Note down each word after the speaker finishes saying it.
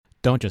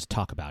Don't just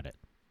talk about it,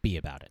 be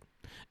about it.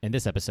 In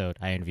this episode,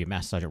 I interview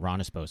Master Sergeant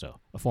Ron Esposo,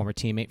 a former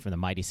teammate from the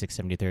mighty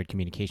 673rd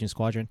Communication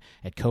Squadron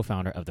and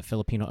co-founder of the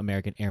Filipino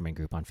American Airmen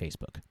Group on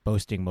Facebook,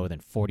 boasting more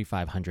than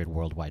 4,500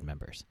 worldwide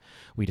members.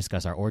 We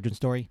discuss our origin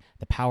story,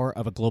 the power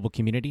of a global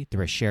community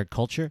through a shared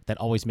culture that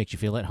always makes you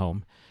feel at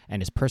home,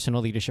 and his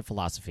personal leadership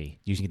philosophy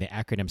using the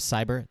acronym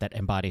CYBER that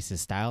embodies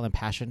his style and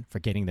passion for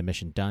getting the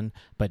mission done,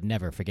 but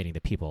never forgetting the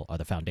people are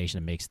the foundation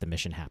that makes the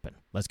mission happen.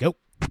 Let's go.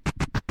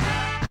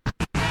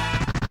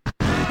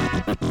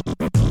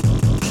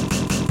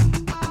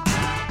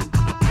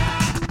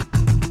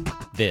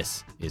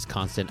 This is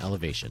Constant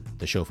Elevation,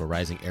 the show for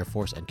rising Air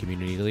Force and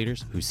community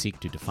leaders who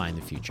seek to define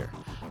the future.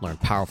 Learn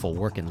powerful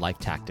work and life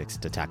tactics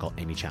to tackle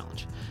any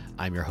challenge.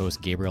 I'm your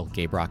host, Gabriel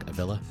Gabrock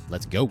Avila.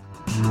 Let's go.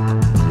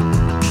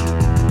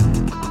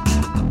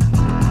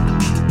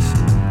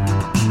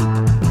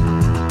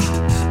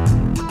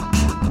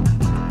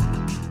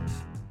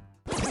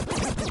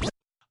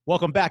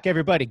 Welcome back,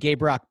 everybody.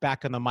 Gabe Rock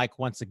back on the mic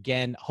once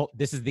again.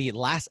 This is the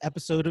last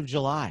episode of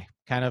July.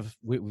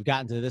 We've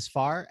gotten to this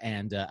far,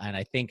 and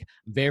I think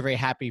I'm very, very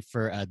happy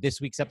for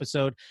this week's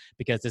episode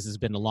because this has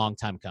been a long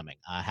time coming.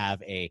 I have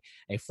a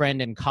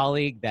friend and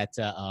colleague that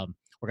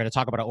we're going to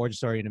talk about our origin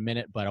story in a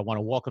minute, but I want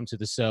to welcome to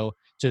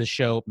the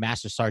show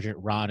Master Sergeant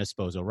Ron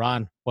Esposo.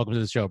 Ron, welcome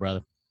to the show,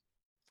 brother.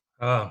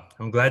 Oh,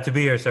 I'm glad to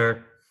be here,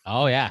 sir.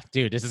 Oh, yeah,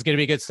 dude, this is going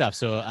to be good stuff.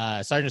 So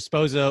Sergeant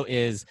Esposo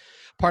is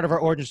part of our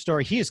origin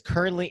story. He is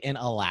currently in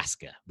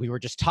Alaska. We were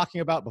just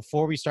talking about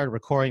before we started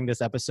recording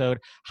this episode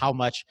how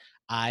much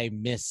I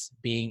miss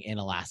being in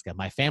Alaska.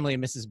 My family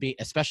misses being,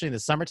 especially in the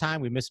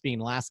summertime, we miss being in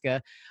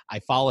Alaska. I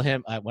follow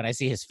him. When I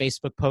see his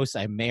Facebook posts,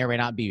 I may or may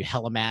not be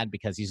hella mad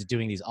because he's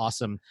doing these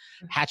awesome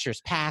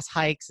Hatcher's Pass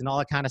hikes and all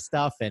that kind of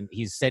stuff. And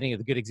he's setting a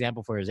good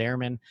example for his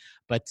airmen.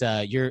 But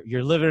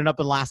you're living up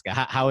in Alaska.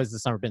 How has the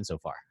summer been so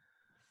far?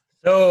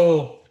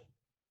 So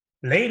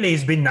lately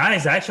it's been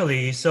nice,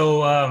 actually.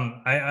 So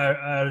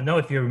I don't know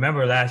if you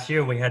remember last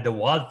year, we had the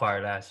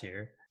wildfire last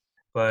year.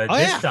 But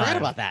this time, I forgot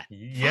about that.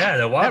 Yeah,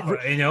 the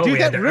wildfire, dude, we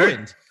had the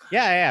ruined.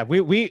 Yeah.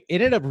 We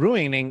ended up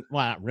ruining,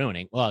 well, not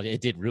ruining. Well, it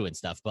did ruin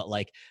stuff, but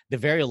like the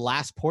very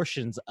last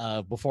portions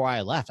of before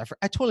I left,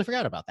 I totally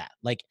forgot about that.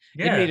 Like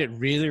it made it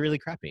really, really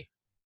crappy.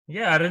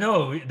 Yeah, I don't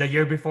know. The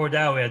year before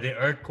that, we had the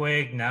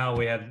earthquake. Now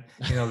we have,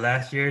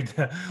 last year,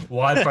 the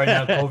wildfire,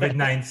 now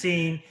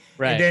COVID-19.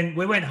 Right. And then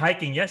we went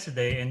hiking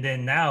yesterday, and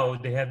then now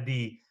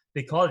they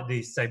call it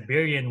the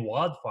Siberian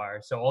wildfire.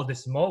 So all the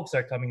smokes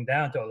are coming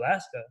down to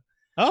Alaska.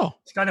 Oh.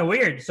 It's kind of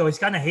weird. So it's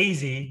kind of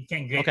hazy.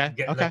 You can't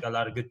get like a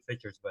lot of good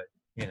pictures, but,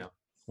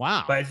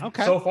 Wow. But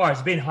so far,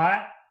 it's been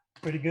hot.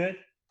 Pretty good.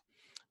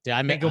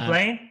 Can't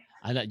complain.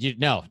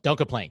 No, don't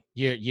complain.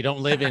 You don't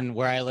live in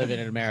where I live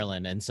in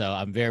Maryland, and so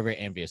I'm very, very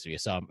envious of you.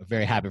 So I'm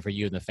very happy for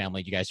you and the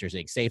family. You guys are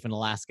staying safe in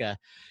Alaska.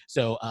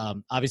 So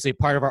obviously,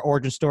 part of our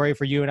origin story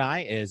for you and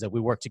I is that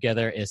we worked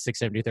together as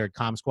 673rd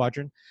Comm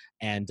Squadron,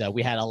 and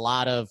we had a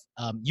lot of.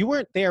 You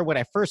weren't there when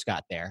I first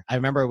got there. I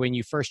remember when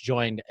you first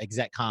joined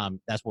ExecComm.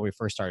 That's where we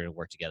first started to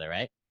work together,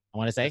 right? I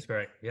want to say. That's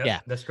correct. Yep, yeah,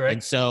 that's correct.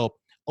 And so.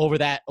 Over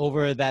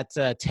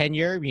that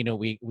tenure,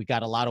 we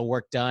got a lot of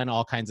work done.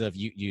 All kinds of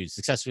you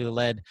successfully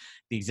led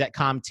the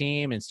ExecComm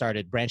team and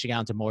started branching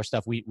out into more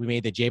stuff. We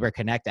made the Jaber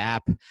Connect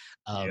app.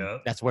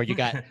 That's where you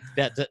got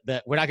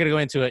that. We're not going to go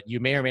into it. You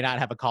may or may not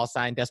have a call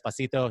sign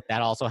Despacito.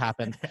 That also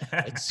happened.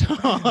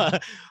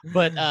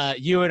 But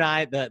you and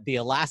I, the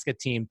Alaska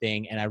team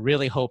thing, and I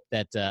really hope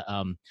that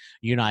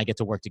you and I get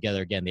to work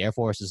together again. The Air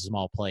Force is a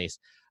small place.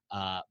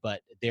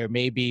 But there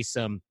may be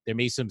some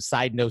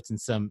side notes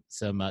and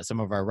some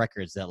of our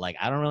records that like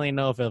I don't really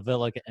know if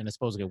Avila and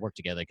Esposo could work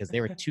together because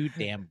they were too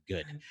damn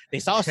good. They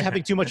saw us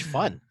having too much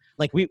fun.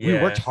 Like we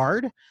worked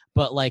hard,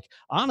 but like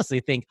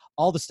honestly, think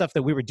all the stuff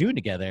that we were doing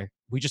together,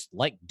 we just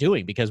liked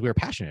doing because we were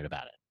passionate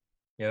about it.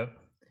 Yep.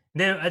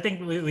 Then I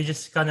think we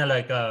just kind of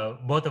like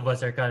both of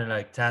us are kind of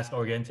like task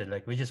oriented.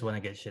 Like we just want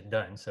to get shit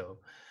done. So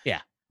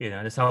yeah.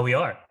 That's how we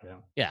are.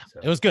 Yeah, so.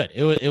 It was good.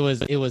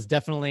 It was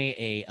definitely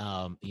a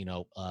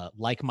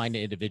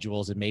like-minded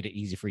individuals. It made it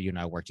easy for you and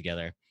I to work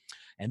together.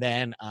 And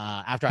then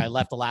after I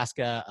left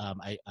Alaska,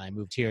 I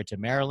moved here to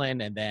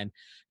Maryland. And then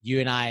you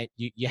and I,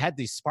 you had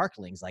these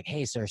sparklings like,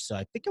 hey, sir, so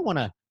I think I want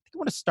to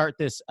start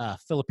this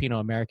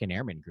Filipino American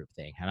Airmen Group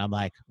thing. And I'm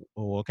like,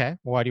 oh, okay,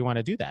 well, why do you want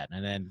to do that?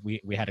 And then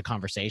we had a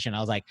conversation. I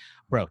was like,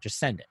 bro, just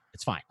send it.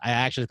 It's fine. I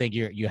actually think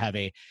you have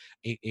a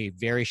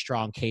very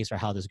strong case for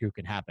how this group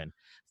can happen.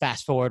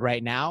 Fast forward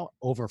right now,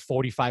 over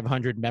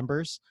 4,500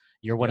 members.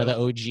 You're one of the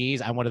OGs.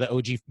 I'm one of the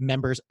OG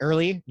members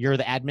early. You're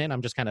the admin.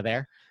 I'm just kind of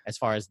there as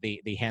far as the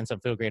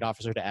handsome field grade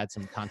officer to add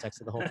some context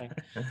to the whole thing.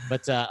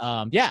 But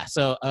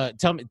So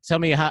tell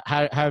me how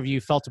have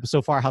you felt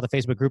so far? How the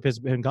Facebook group has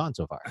been gone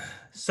so far?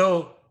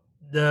 So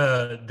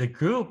the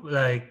group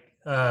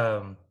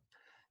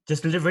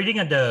just reading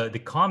at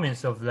the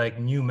comments of like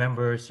new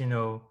members,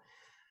 feeling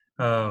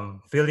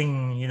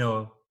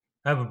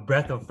have a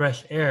breath of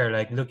fresh air,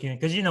 like looking,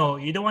 because you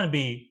don't want to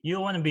be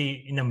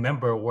in a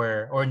member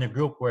or in a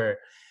group where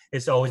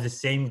it's always the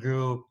same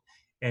group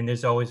and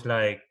there's always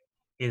like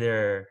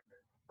either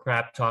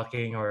crap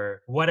talking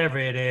or whatever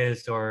it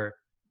is, or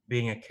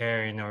being a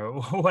Karen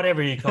or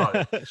whatever you call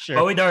it. Sure.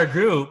 But with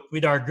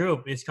our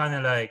group, it's kind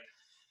of like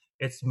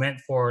it's meant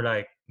for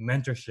like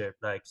mentorship,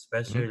 like Mhm.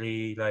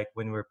 especially like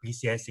when we're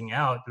PCSing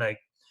out, like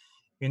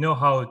you know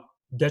how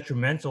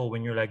detrimental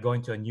when you're like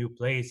going to a new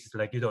place, it's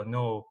like you don't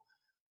know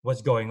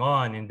what's going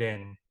on, and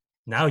then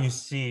now you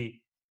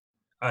see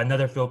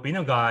another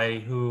Filipino guy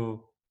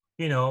who,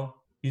 you know,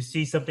 you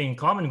see something in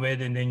common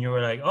with, and then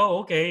you're like, oh,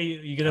 okay,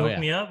 you gonna Oh hook yeah.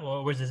 me up,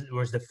 or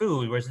where's the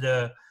food, where's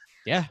the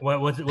Yeah.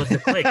 what's the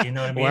click, you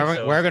know what I mean? Where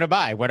So I'm gonna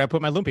buy? Where do I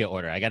put my lumpia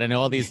order? I got to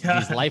know all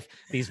yeah.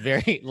 these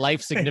very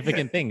life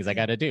significant things I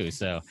got to do.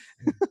 So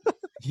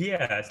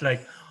Yeah, it's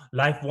like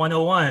life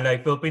 101,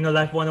 like Filipino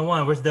life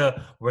 101.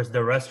 Where's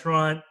the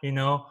restaurant? You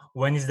know,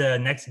 when is the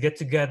next get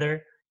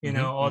together? You hmm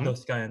know, all hmm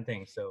those kind of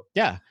things. So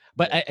yeah,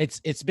 but yeah,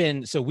 it's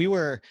been so we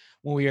were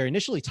when we were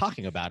initially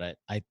talking about it.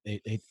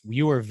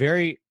 You were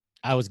very.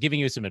 I was giving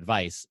you some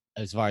advice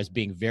as far as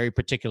being very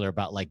particular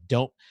about like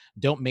don't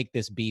make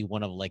this be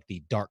one of like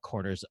the dark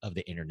corners of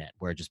the internet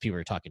where just people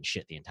are talking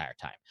shit the entire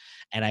time.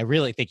 And I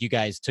really think you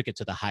guys took it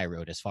to the high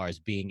road as far as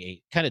being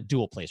a kind of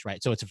dual place,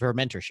 right? So it's for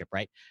mentorship,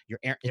 right?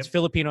 It's yep,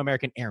 Filipino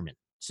American airmen,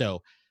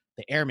 so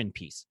the airman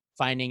piece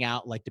finding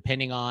out like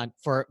depending on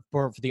for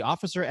the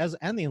officer as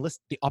and the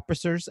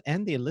officers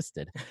and the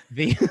enlisted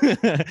the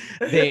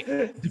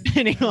they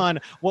depending on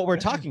what we're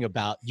talking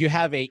about, you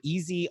have a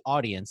easy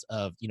audience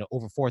of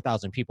over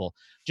 4,000 people.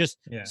 Just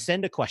yeah,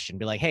 send a question,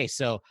 be like, hey,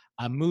 so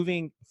I'm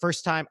moving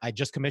first time, I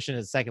just commissioned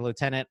as a second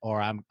lieutenant,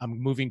 or I'm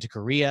moving to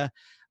Korea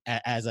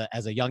as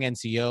a young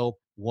NCO.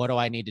 What do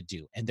I need to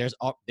do? And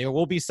there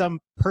will be some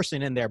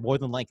person in there more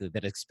than likely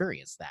that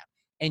experienced that.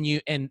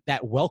 And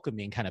that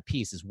welcoming kind of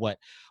piece is what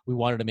we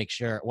wanted to make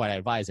sure, what I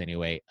advise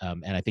anyway.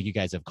 And I think you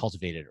guys have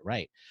cultivated it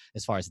right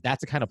as far as that's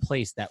the kind of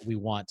place that we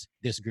want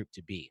this group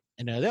to be.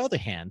 And on the other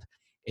hand,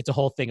 it's a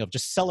whole thing of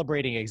just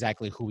celebrating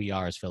exactly who we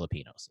are as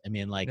Filipinos. I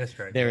mean, like that's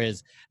right. there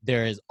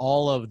Yeah, is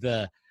all of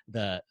the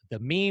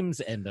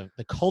memes and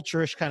the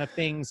culture-ish kind of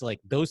things,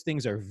 like those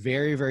things are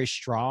very, very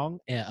strong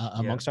yeah,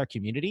 amongst our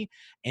community.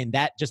 And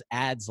that just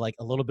adds like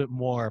a little bit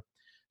more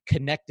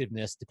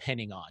connectiveness.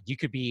 Depending on, you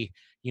could be,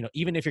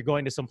 even if you're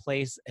going to some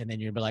place and then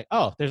you'll be like,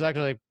 oh, there's like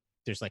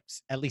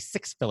at least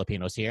 6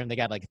 Filipinos here and they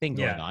got like a thing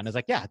going yeah, on. It's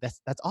like, yeah,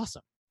 that's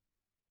awesome.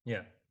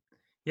 yeah,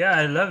 yeah.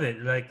 I love it.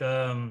 Like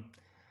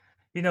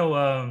you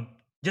know,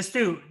 just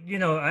to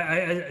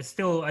I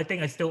still I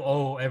think I still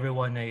owe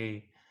everyone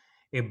a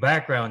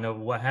background of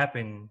what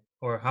happened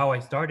or how I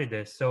started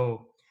this.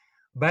 So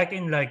back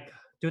in like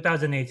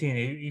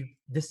 2018,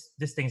 this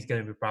thing's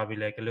gonna be probably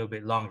like a little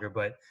bit longer,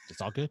 but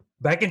It's all good.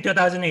 back in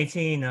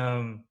 2018,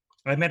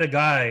 I met a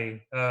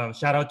guy.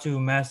 Shout out to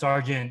Master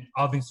Sergeant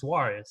Alvin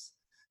Suarez.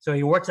 So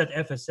he works at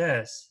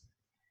FSS,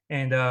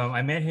 and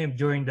I met him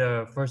during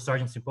the first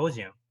sergeant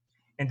symposium.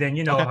 And then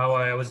you know Okay. how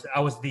I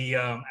was the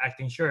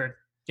acting shirt,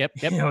 Yep.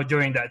 Yep.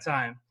 during that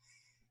time.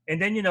 And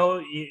then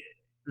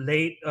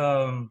late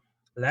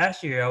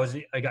last year,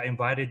 I got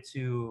invited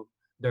to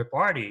their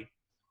party,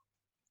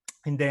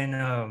 and then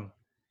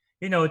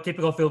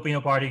typical Filipino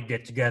party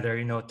get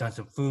together. Tons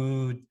of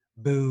food,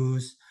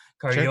 booze,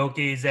 Sure.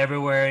 karaoke is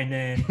everywhere, and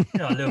then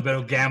a little bit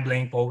of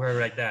gambling, poker,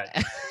 like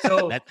that.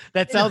 So that you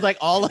know, sounds like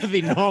all of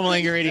the normal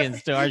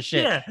ingredients to our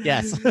shit. yeah,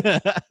 Yes.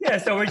 yeah.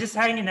 So we're just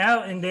hanging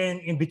out, and then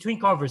in between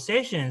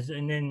conversations,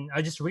 and then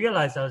I just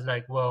realized I was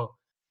like, well,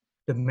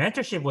 the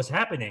mentorship was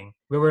happening.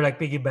 We were like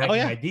Oh piggybacking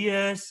yeah.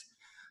 ideas,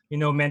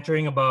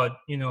 mentoring about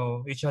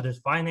each other's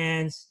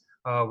finance,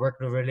 work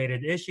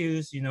related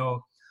issues.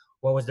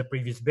 What was the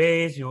previous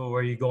base?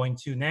 Where you going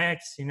to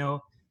next?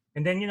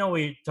 And then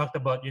we talked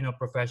about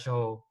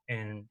professional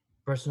and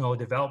personal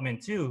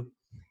development too.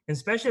 And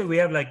especially we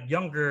have like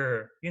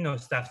younger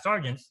staff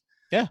sergeants,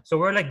 Yeah. so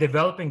we're like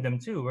developing them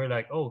too. We're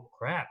like, oh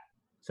crap,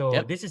 so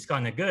Yep. this is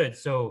kind of good.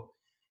 So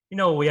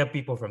we have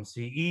people from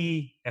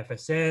CE,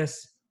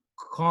 FSS,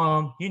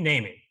 calm, you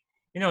name it.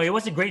 It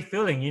was a great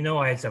feeling.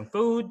 I had some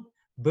food,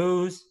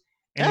 booze,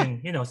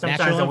 and Yeah. then sometimes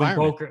Natural I win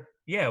environment. poker.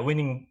 Yeah,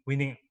 winning.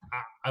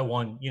 I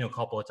won a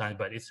couple of times,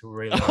 but it's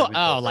really hard Oh, with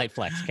oh, poker. light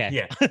flex. Okay.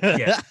 Yeah,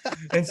 yeah.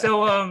 And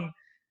so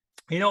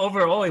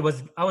overall,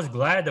 I was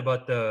glad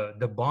about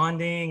the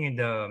bonding and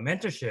the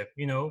mentorship.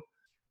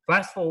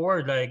 Fast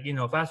forward like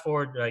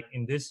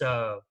in this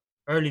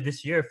early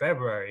this year,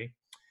 February,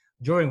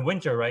 during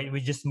winter, right? We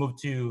just moved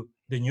to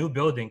the new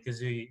building because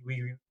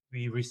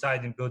we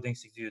reside in building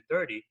 60 to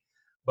 30,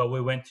 but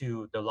we went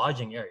to the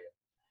lodging area.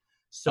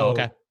 Oh,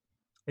 okay. So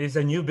it's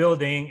a new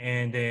building,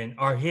 and then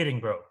our heating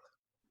broke.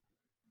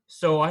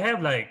 So I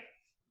have like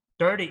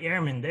 30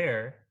 airmen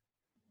there,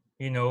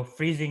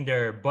 freezing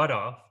their butt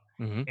off,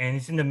 hmm and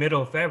it's in the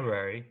middle of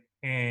February.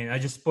 And I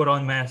just put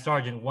on Mass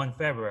Sergeant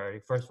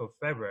 1st of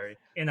February,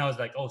 and I was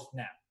like, oh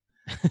snap.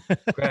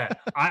 Crap.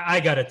 I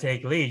gotta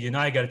take lead.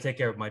 I gotta take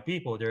care of my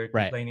people. They're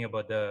Right. complaining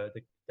about the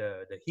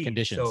heat.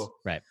 Conditions.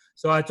 Right.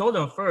 So I told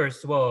them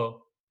first,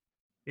 well,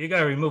 you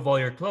gotta remove all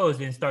your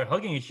clothes and start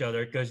hugging each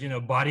other because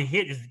body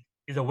heat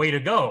is a way to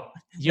go.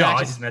 You No, I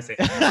actually. just messing.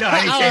 No,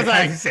 I didn't say I it. was I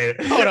like, didn't say it.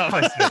 hold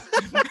I was up.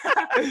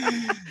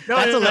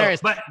 That's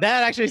hilarious. But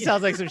That actually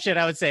sounds like some shit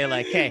I would say.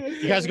 Like, hey,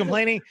 you guys are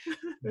complaining?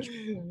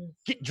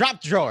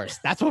 Drop drawers.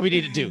 That's what we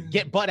need to do.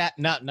 Get butt at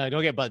no,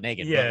 don't get butt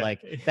naked. But yeah,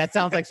 like that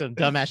sounds like some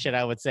dumbass shit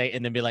I would say,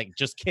 and then be like,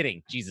 just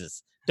kidding.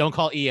 Jesus. Don't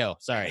call EO.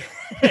 Sorry.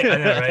 I know,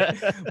 right?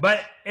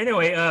 But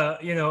anyway,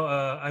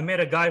 I met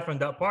a guy from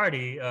that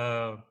party.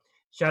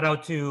 Shout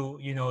out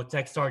to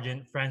Tech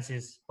Sergeant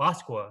Francis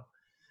Pasqua.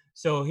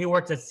 So he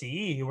works at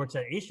CE. He works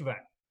at HVAC.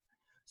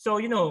 So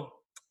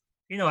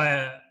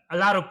a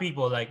lot of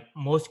people, like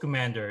most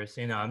commanders,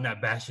 I'm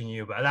not bashing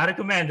you, but a lot of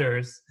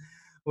commanders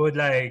would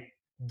like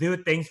do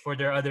things for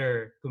their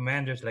other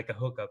commanders, like a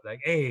hookup,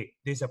 like, hey,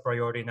 this is a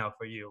priority now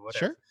for you,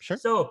 whatever. Sure.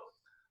 So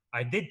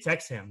I did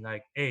text him,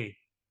 like, hey,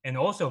 and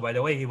also, by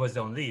the way, he was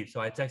on leave. So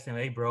I texted him,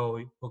 hey,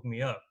 bro, hook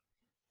me up.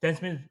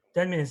 10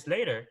 minutes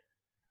later,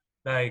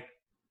 like,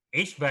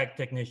 HVAC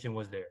technician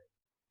was there.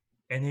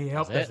 And he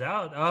helped us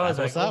out. I was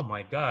like, oh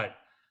my God.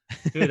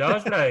 Dude, I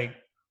was like,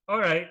 all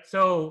right.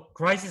 So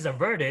crisis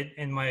averted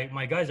and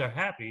my guys are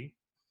happy.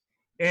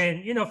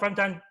 And, from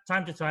time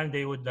to time,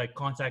 they would like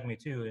contact me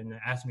too and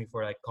ask me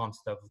for like comm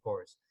stuff, of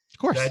course. Of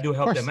course. So I do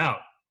help them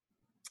out.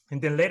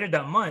 And then later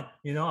that month,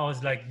 I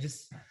was like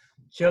just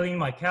chilling on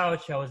my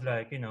couch. I was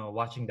like,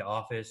 watching The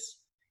Office,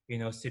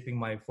 sipping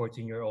my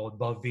 14-year-old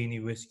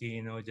Balvenie whiskey,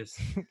 just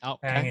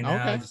hanging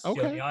out. Just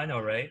chilling. Yeah, I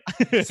know, right?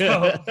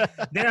 So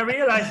then I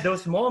realized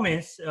those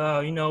moments,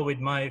 with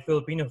my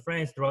Filipino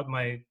friends throughout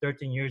my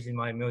 13 years in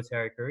my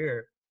military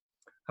career,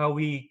 how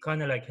we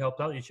kind of like helped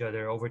out each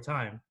other over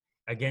time,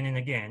 again and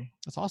again.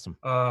 That's awesome.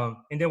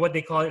 And then what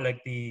they call it,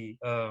 like the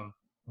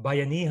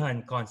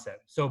bayanihan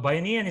concept. So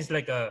bayanihan is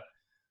like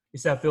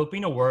it's a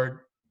Filipino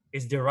word.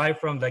 It's derived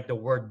from like the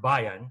word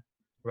bayan,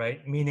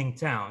 right? Meaning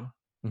town.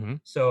 Mm-hmm.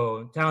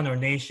 So town or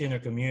nation or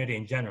community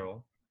in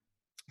general.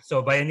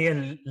 So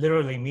bayanihan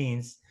literally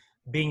means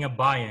being a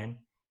bayan.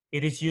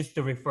 It is used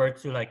to refer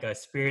to like a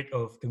spirit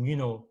of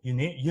communal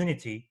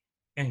unity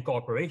and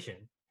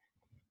cooperation.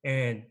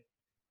 And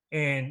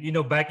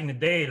back in the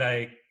day,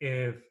 like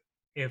if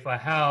a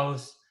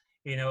house,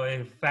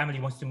 if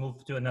family wants to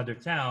move to another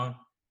town,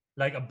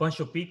 like a bunch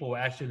of people will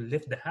actually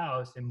lift the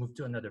house and move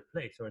to another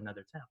place or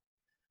another town.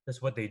 That's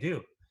what they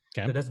do.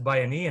 Okay. So that's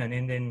bayanihan.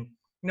 And then,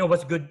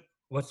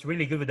 what's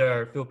really good with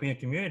our Filipino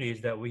community is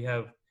that we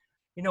have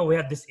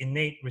this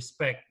innate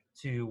respect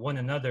to one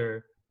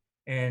another.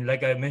 And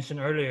like I mentioned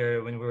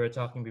earlier when we were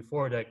talking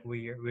before, that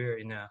we're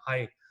in a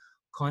high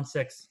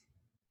context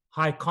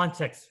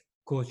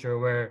culture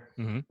where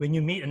when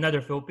you meet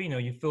another Filipino,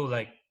 you feel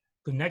like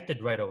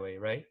connected right away,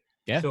 right?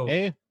 Yeah. So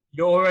you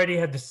already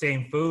have the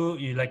same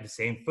food. You like the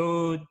same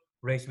food,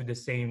 raised with the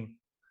same,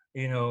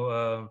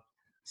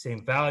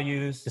 same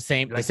values. The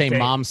same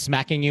mom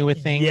smacking you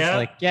with things. Yeah.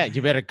 Like, yeah,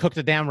 you better cook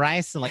the damn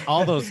rice and like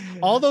all those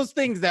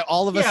things that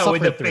all of us suffer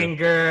with the through.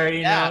 Finger,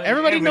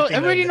 everybody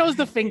knows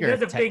the finger.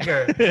 There's a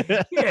finger.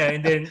 Yeah,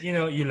 and then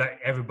you like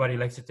everybody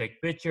likes to take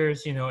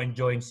pictures,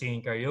 enjoying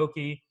singing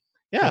karaoke.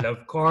 Yeah. And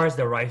of course,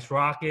 the Rice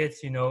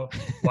Rockets,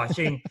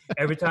 watching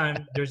every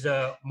time there's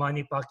a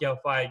Manny Pacquiao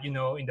fight, in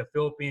the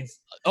Philippines.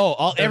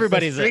 Oh,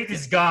 everybody's the street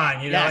is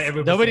gone, yes,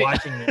 everybody's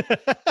watching it.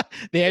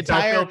 The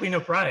entire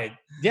Filipino pride.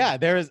 Yeah,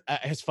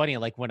 it's funny.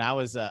 Like when I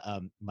was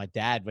my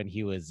dad, when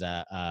he was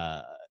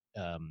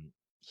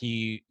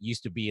he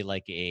used to be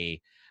like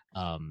he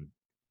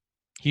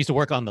used to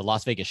work on the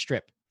Las Vegas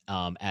Strip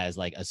as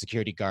like a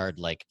security guard,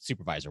 like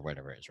supervisor,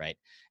 whatever it is, right?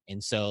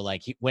 And so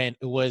like when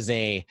it was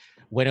the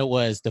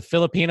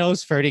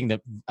Filipinos fighting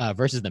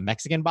versus the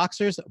Mexican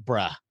boxers,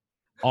 bruh.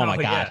 Oh my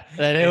God.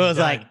 Yeah. And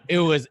it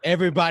was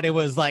everybody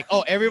was like,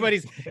 oh,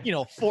 everybody's,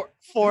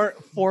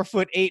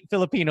 4'8"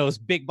 Filipinos,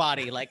 big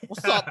body. Like,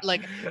 what's up?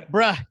 Like,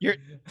 bruh,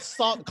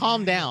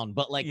 calm down.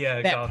 But like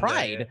that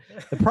pride,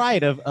 the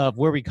pride of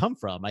where we come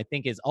from, I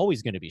think is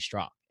always going to be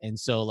strong. And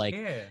so like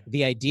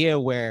the idea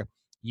where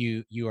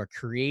you are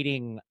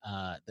creating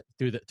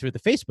through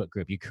the Facebook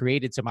group, you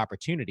created some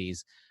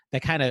opportunities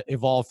that kind of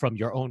evolved from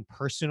your own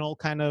personal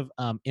kind of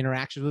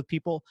interactions with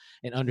people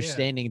and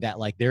understanding that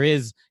like there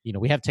is,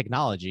 we have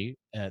technology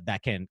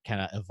that can kind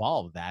of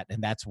evolve that.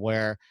 And that's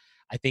where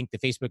I think the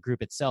Facebook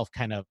group itself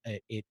kind of,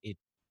 it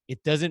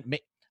doesn't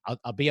make,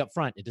 I'll be up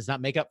front. It does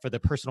not make up for the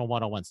personal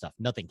one-on-one stuff.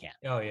 Nothing can.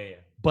 Oh yeah.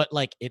 But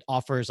like it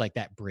offers like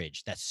that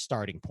bridge, that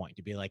starting point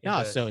to be like,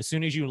 no, so as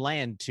soon as you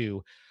land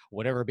to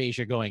whatever base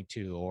you're going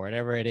to or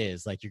whatever it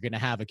is, like you're going to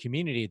have a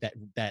community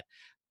that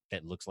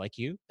looks like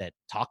you, that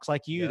talks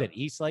like you, that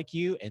eats like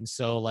you. And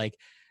so like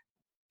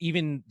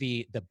even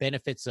the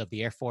benefits of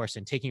the Air Force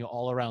and taking you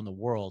all around the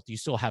world, you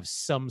still have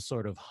some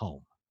sort of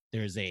home.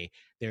 There's a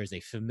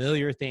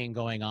familiar thing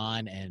going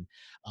on, and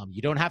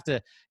you don't have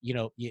to,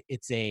 you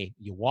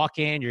walk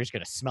in, you're just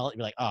gonna smell it,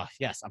 you're like, oh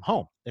yes, I'm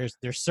home. There's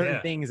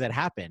certain things that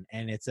happen,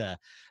 and it's as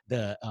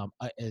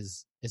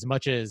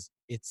much as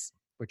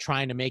we're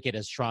trying to make it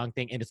a strong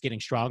thing, and it's getting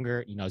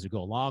stronger, as we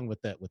go along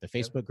with the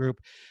Facebook group.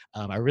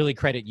 I really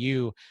credit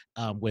you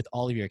with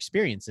all of your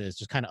experiences,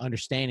 just kind of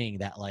understanding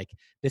that like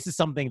this is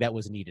something that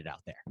was needed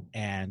out there,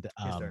 and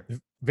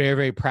very,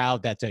 very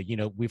proud that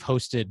you've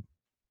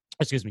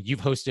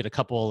hosted a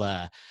couple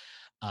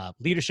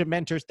leadership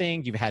mentors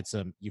thing. You've had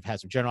some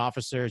general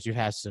officers, you've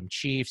had some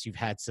chiefs, you've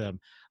had some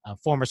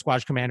former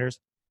squadron commanders.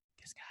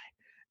 This guy.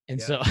 And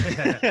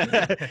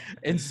Yeah. so,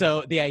 and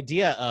so the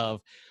idea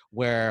of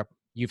where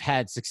you've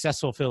had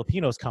successful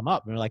Filipinos come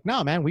up and we're like,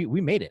 no, man, we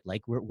made it.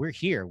 Like we're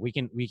here.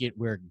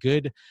 We're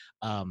good,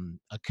 a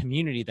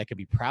community that could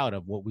be proud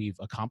of what we've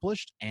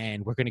accomplished,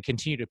 and we're going to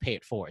continue to pay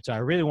it forward. So I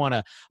really want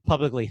to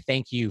publicly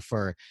thank you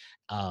for,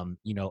 when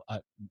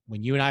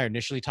you and I are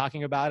initially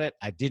talking about it,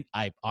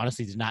 I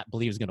honestly did not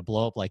believe it was going to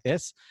blow up like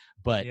this,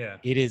 but Yeah.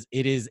 it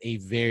is a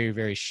very,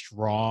 very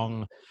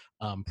strong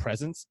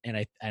presence, and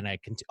I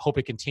hope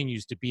it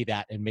continues to be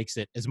that and makes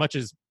it, as much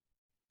as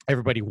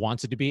everybody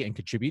wants it to be and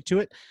contribute to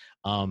it.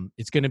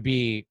 It's going to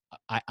be,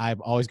 I'm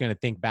always going to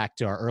think back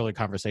to our early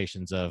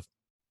conversations of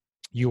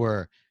you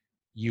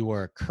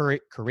were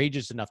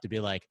courageous enough to be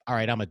like, all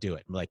right, I'm gonna do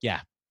it. I'm like, yeah,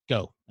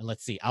 go and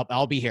let's see.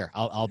 I'll be here.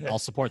 I'll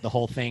support the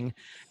whole thing,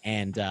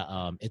 and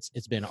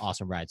it's been an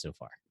awesome ride so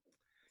far.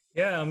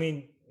 Yeah, I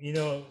mean,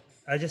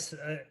 I just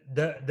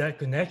that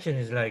connection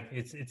is like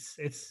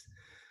it's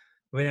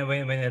when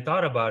I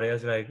thought about it,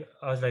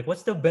 I was like,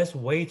 what's the best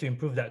way to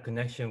improve that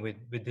connection with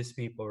these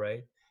people,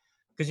 right?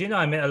 Because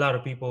I met a lot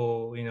of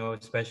people,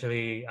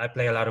 especially I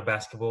play a lot of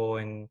basketball,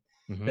 and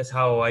Mm-hmm. that's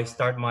how I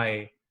start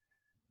my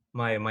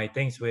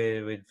things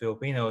with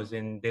Filipinos,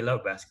 and they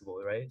love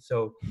basketball, right?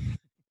 So,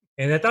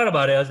 and I thought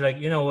about it, I was like,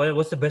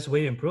 what's the best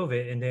way to improve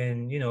it? And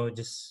then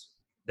just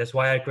that's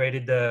why I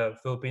created the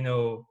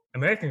Filipino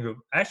American group.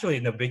 Actually,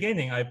 in the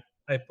beginning, I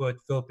put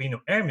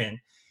Filipino Airmen,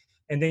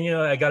 and then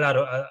I got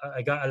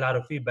a lot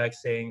of feedback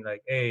saying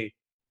like, hey,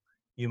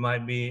 you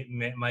might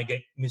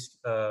get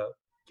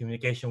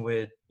communication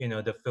with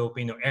the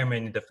Filipino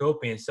Airmen in the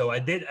Philippines. So I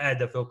did add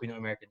the Filipino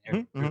American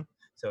Airmen group.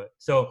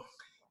 So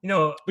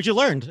which you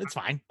learned, it's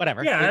fine,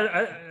 whatever.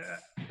 Yeah,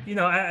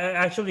 I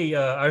actually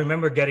I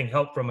remember getting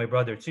help from my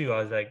brother too.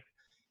 I was like,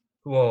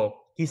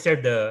 well, he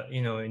served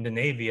in the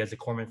Navy as a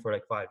corpsman for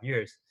like 5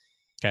 years.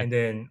 Okay. And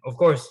then of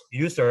course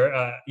you,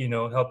 sir,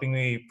 helping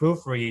me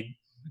proofread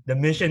the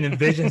mission and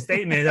vision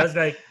statement. I was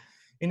like,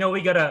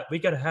 we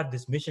gotta have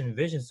this mission and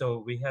vision.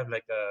 So we have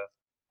like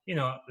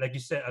like you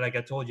said, like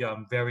I told you,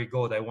 I'm very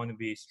gold. I want to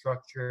be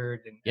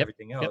structured and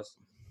everything else.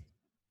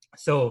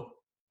 So,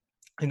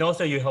 and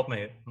also you help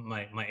my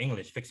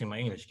English, fixing my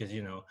English, because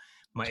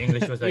my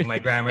English was like my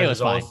grammar was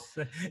fine.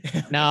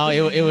 all No,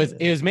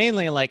 it was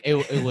mainly like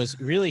it was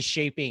really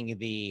shaping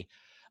the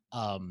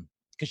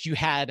because you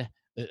had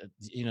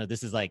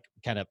this is like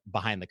kind of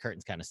behind the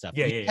curtains kind of stuff.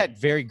 You had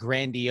very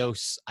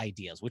grandiose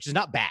ideas, which is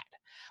not bad.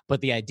 But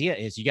the idea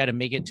is you got to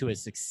make it to a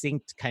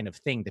succinct kind of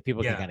thing that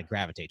people can kind of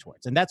gravitate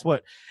towards. And that's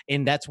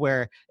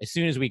where, as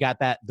soon as we got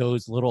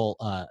those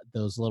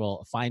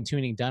little fine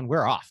tuning done,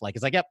 we're off. Like,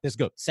 it's like, yep, let's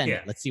go, send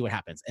it. Let's see what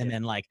happens. And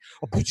then like,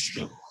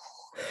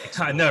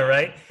 I know,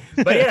 right?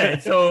 But yeah,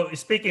 so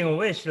speaking of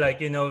which, like,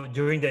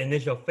 during the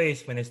initial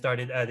phase, when I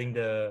started adding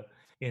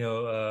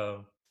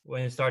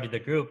when I started the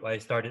group, I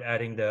started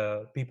adding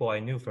the people I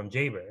knew from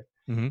Jaber.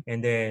 Mm-hmm.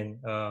 And then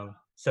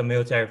some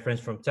military friends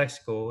from tech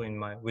school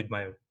with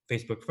my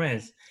Facebook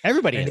friends.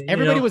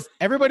 Everybody was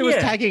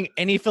tagging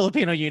any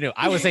Filipino you knew.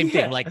 I was same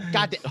thing. Like,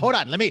 God, hold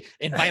on, let me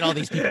invite all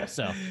these people.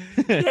 So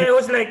it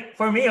was like,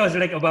 for me, it was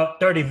like about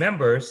 30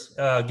 members,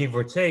 give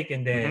or take.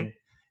 And then,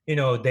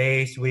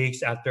 days,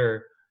 weeks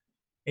after,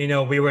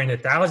 we were in the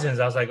thousands.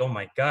 I was like, oh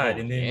my God.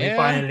 And then we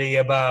finally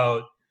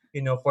about,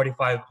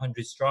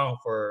 4,500 strong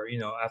for,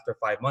 after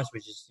 5 months,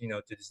 which is,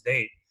 to this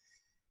date.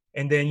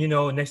 And then,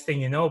 next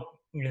thing I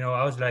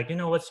was like,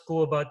 what's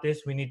cool about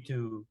this? We need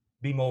to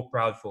be more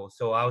proudful.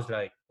 So I was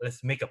like,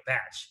 let's make a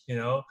patch,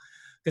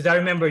 because I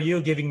remember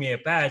you giving me a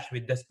patch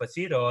with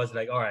Despacito. I was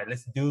like, all right,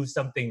 let's do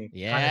something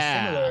kind of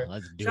similar.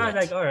 Let's do so I was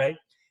like, all right.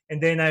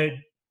 And then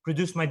I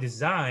produced my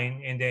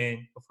design, and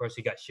then of course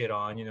he got shit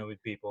on,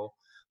 with people.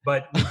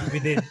 But we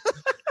did,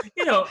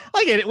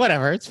 I get it,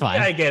 whatever, it's fine.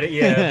 Yeah, I get it.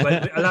 Yeah.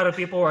 But a lot of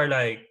people are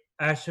like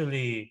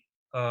actually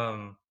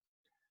kind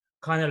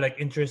of like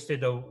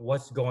interested of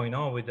what's going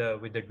on with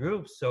the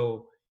group.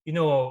 So,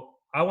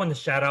 I want to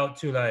shout out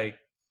to like,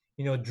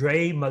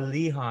 Dre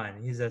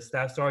Malihan. He's a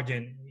staff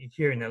sergeant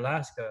here in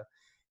Alaska,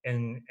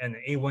 and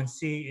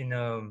A1C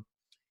in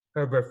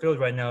Herbert Field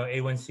right now,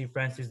 A1C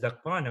Francis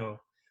Dacpano.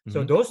 Mm-hmm.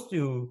 So those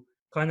two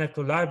kind of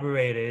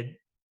collaborated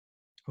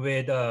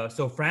with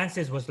so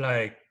Francis was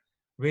like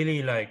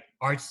really like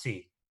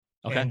artsy.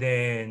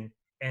 Okay.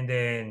 And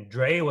then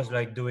Dre was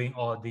like doing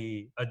all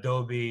the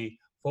Adobe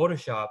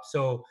Photoshop.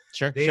 So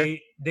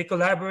they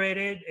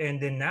collaborated,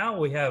 and then now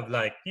we have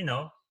like,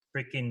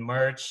 freaking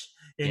merch,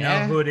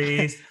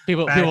 hoodies, patches,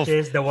 people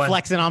the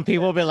flexing on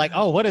people, be like,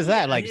 oh, what is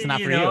that? Like, it's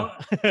not for you.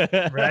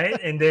 Right?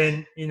 And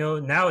then,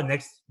 now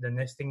the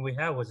next thing we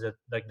have was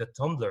like the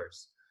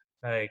tumblers.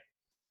 Like,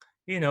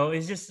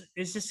 it's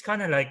just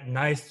kind of like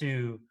nice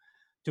to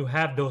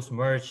have those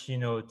merch,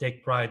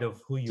 take pride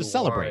of who you to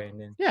celebrate. Are.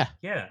 And then,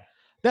 yeah.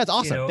 That's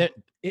awesome.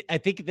 I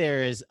think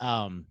there is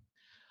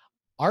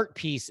art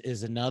piece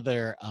is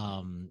another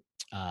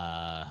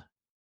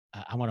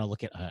I want to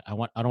look at. I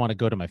don't want to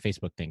go to my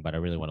Facebook thing, but I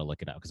really want to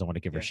look it up because I want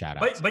to give her Yeah.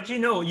 shout outs. But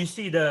you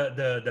see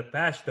the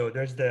patch though.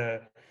 There's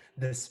the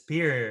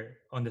spear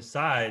on the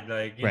side,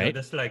 like Right.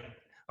 that's like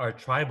our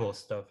tribal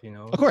stuff.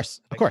 Of course,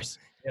 of Like course.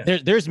 yeah.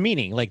 There's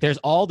meaning. Like there's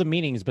all the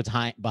meanings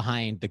behind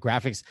the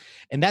graphics,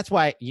 and that's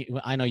why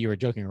I know you were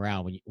joking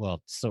around when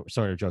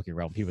sort of joking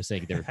around. When people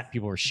saying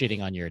people were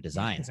shitting on your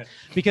designs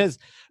because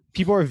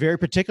people are very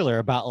particular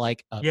about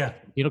like Yeah.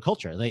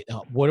 culture. Like,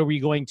 what are we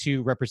going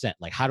to represent?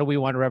 Like, how do we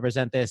want to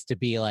represent this to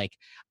be like?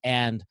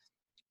 And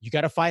you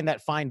got to find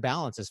that fine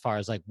balance as far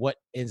as like what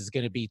is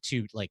going to be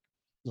too like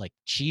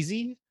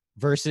cheesy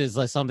versus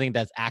like something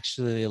that's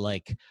actually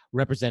like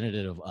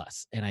representative of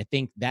us. And I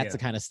think that's Yeah. the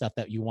kind of stuff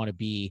that you want to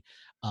be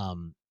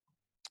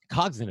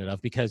cognizant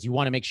of, because you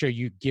want to make sure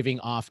you're giving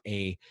off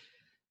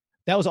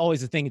that was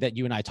always the thing that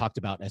you and I talked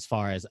about as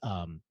far as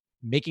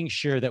making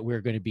sure that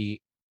we're going to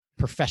be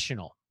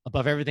professional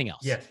above everything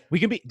else. Yes. We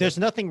can be, there's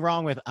nothing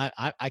wrong with,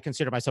 I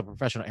consider myself a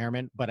professional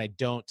airman, but I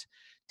don't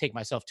take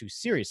myself too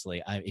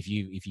seriously. If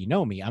you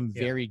know me, I'm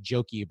very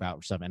jokey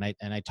about something,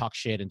 and I talk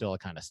shit and do all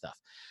that kind of stuff.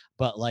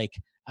 But like,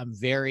 I'm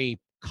very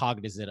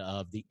cognizant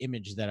of the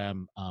image that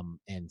I'm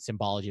and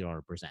symbology I want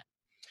to present.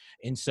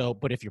 And so,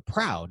 but if you're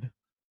proud,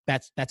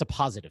 that's a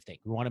positive thing.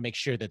 We want to make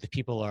sure that the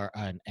people are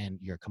and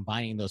you're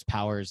combining those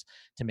powers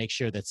to make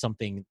sure that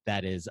something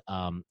that is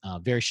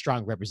very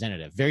strong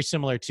representative, very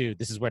similar to,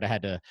 this is where I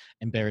had to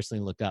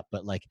embarrassingly look up,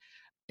 but like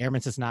Airman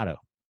Cisnado,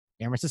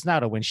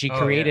 when she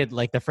created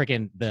like the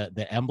freaking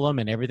the emblem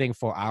and everything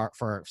for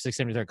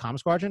 673rd Comm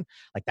Squadron,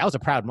 like that was a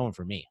proud moment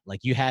for me. Like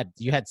you had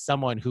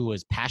someone who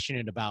was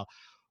passionate about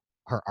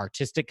her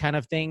artistic kind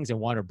of things and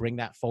want to bring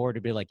that forward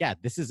to be like, yeah,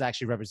 this is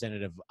actually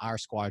representative of our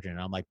squadron.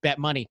 And I'm like, bet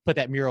money, put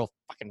that mural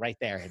fucking right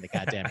there in the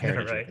goddamn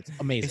heritage. Right. It's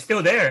amazing. It's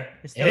still there.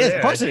 It is.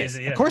 Of course it is.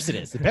 Of course it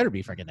is. It better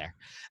be freaking there.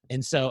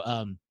 And so,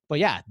 but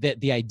yeah,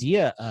 the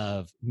idea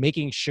of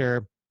making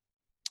sure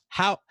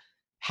how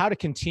to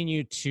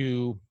continue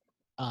to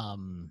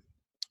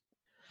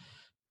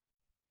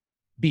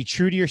be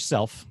true to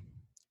yourself,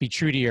 be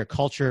true to your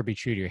culture, be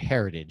true to your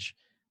heritage,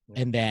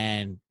 and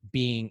then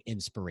being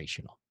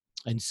inspirational.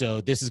 And so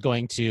this is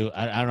going to,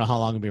 I don't know how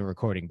long we've been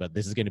recording, but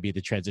this is going to be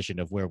the transition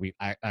of where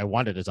I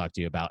wanted to talk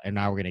to you about, and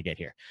now we're going to get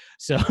here.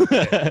 So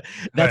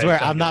that's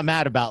where I'm not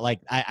mad about.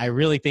 Like, I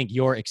really think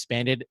your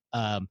expanded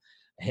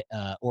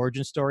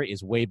origin story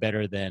is way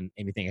better than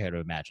anything I had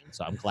imagined.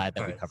 So I'm glad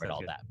that we covered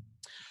all that.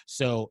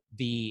 So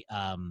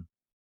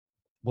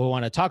what we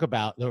want to talk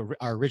about,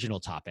 our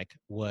original topic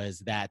was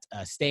that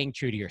staying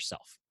true to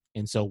yourself.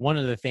 And so one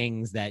of the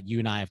things that you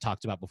and I have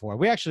talked about before,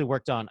 we actually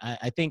worked on,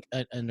 I think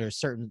under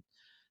certain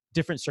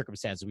different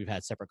circumstances, we've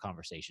had separate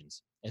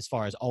conversations as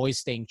far as always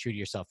staying true to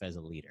yourself as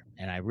a leader.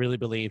 And I really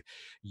believe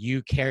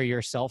you carry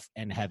yourself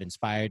and have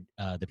inspired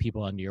the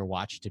people under your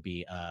watch to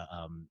be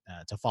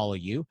to follow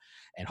you.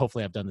 And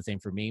hopefully I've done the same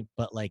for me,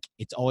 but like,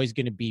 it's always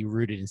going to be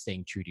rooted in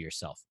staying true to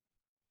yourself.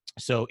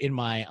 So in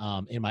my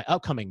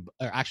upcoming,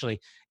 or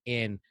actually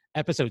in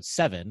episode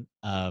 7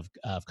 of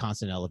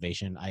Constant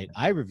Elevation,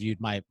 I reviewed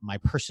my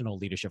personal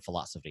leadership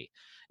philosophy.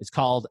 It's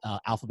called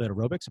Alphabet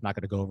Aerobics. I'm not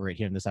going to go over it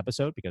here in this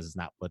episode because it's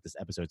not what this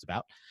episode's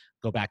about.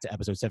 Go back to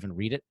episode 7,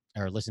 read it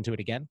or listen to it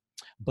again.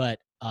 But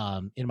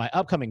in my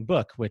upcoming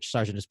book, which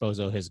Sergeant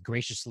Esposo has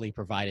graciously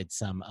provided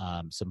some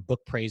book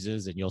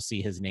praises, and you'll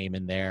see his name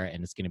in there,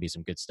 and it's going to be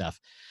some good stuff.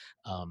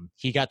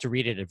 He got to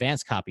read an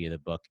advanced copy of the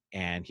book,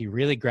 and he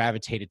really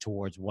gravitated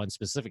towards one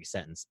specific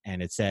sentence,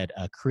 and it said,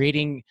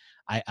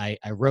 I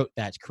wrote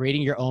that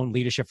creating your own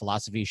leadership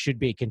philosophy should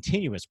be a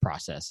continuous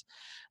process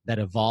that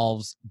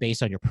evolves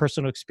based on your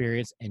personal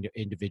experience and your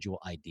individual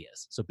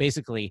ideas. So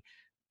basically,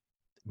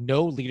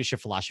 no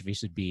leadership philosophy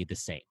should be the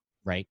same,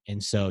 right?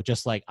 And so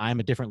just like I'm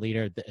a different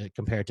leader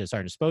compared to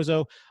Sergeant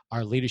Esposo,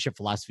 our leadership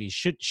philosophy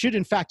should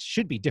in fact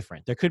be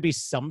different. There could be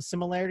some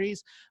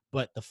similarities,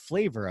 but the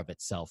flavor of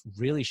itself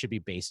really should be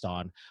based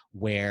on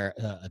where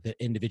the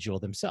individual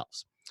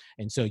themselves.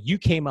 And so you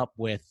came up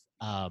with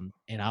and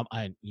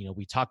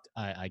we talked,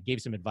 I gave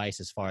some advice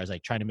as far as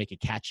like trying to make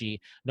it catchy.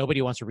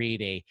 Nobody wants to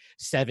read a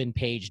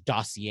 7-page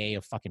dossier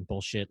of fucking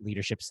bullshit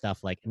leadership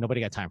stuff. Like,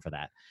 nobody got time for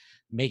that.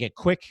 Make it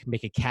quick,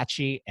 make it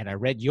catchy. And I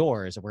read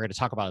yours, and we're going to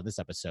talk about it in this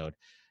episode.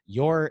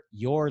 Your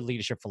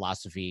leadership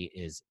philosophy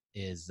is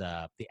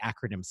the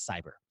acronym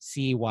CYBER,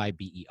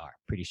 CYBER,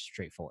 pretty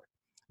straightforward.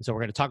 So we're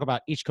going to talk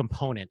about each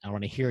component. I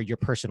want to hear your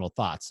personal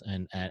thoughts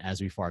and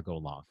as we far go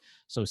along.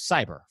 So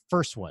CYBER,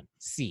 first one,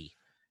 C,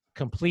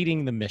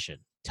 completing the mission.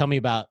 Tell me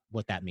about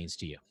what that means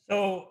to you.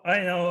 So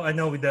I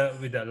know with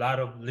a lot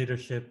of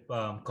leadership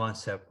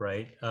concept,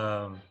 right?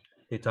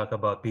 They talk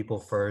about people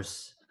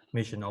first,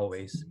 mission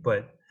always.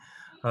 But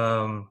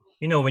when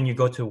you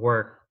go to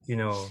work,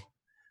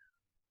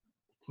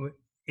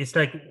 it's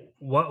like,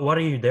 what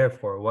are you there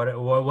for?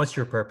 What's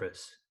your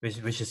purpose?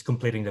 Which is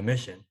completing the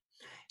mission.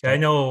 I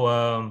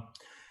know,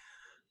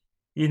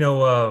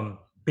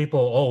 people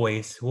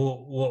always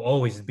will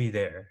always be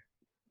there.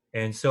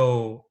 And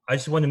so I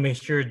just want to make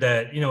sure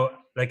that,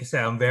 like I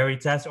said, I'm very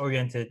task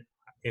oriented.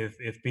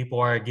 If people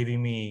are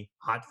giving me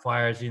hot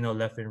fires,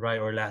 left and right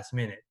or last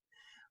minute,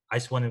 I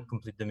just want to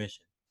complete the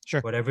mission.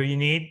 Sure. Whatever you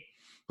need,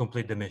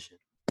 complete the mission.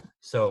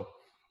 So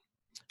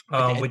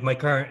with my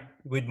current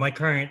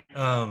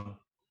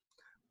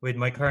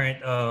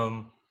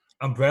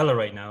umbrella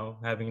right now,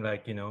 having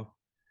like,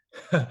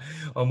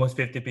 almost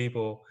 50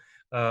 people,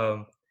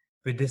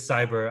 with this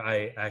cyber,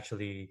 I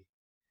actually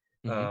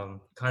kind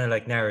of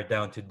like narrowed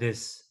down to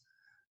this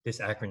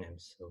acronym.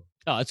 So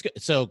Oh, it's good.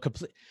 So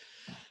complete.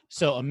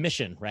 So a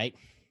mission, right?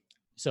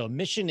 So a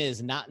mission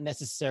is not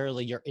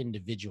necessarily your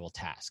individual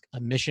task. A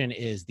mission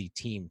is the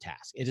team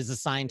task. It is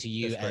assigned to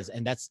you that's right.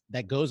 and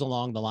that goes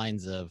along the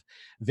lines of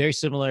very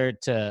similar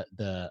to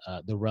the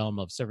realm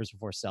of service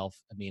before self.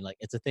 I mean, like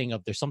it's a thing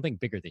of there's something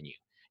bigger than you.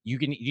 You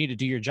need to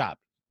do your job.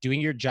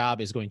 Doing your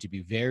job is going to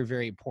be very,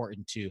 very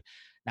important to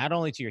not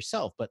only to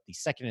yourself, but the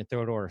second and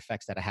third order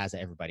effects that it has at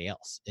everybody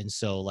else. And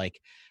so, like,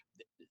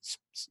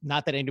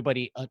 not that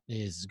anybody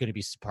is going to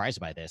be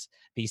surprised by this.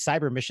 The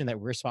cyber mission that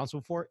we're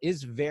responsible for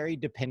is very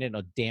dependent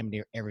on damn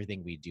near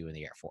everything we do in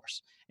the Air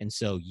Force. And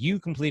so you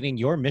completing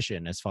your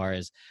mission as far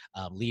as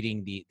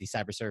leading the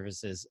cyber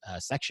services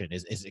section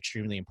is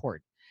extremely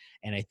important.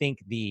 And I think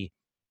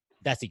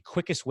that's the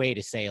quickest way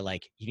to say,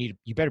 like, you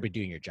better be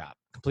doing your job,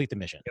 complete the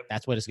mission. Yep.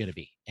 That's what it's going to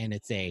be. And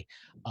it's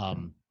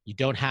you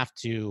don't have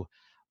to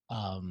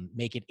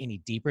make it any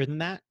deeper than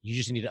that. You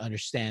just need to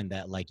understand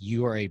that, like,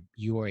 you are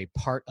a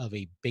part of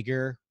a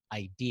bigger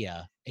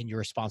idea and your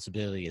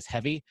responsibility is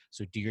heavy.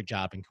 So do your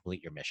job and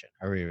complete your mission.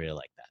 I really, really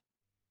like that.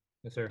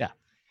 Yes, sir. Yeah.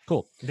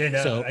 Cool. Then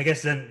So I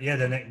guess then, yeah,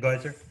 go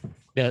ahead, sir.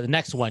 the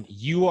next one,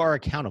 you are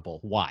accountable.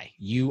 Why?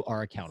 You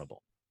are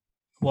accountable.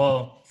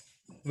 Well,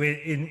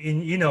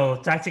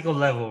 in tactical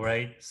level,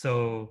 right?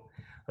 So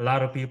a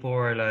lot of people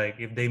are like,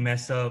 if they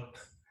mess up,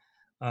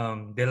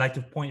 they like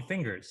to point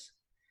fingers.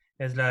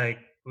 It's like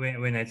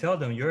when I tell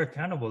them you're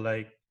accountable,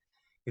 like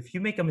if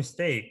you make a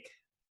mistake,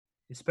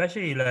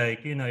 especially like,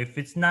 if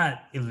it's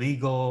not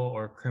illegal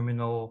or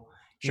criminal,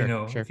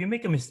 Sure. if you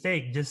make a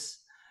mistake, just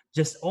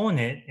own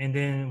it, and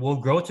then we'll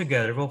grow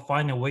together. We'll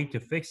find a way to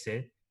fix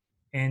it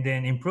and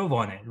then improve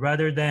on it,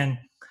 rather than,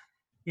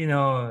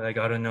 like,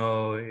 I don't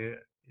know,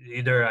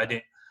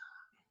 either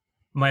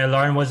my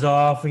alarm was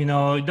off,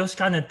 those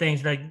kind of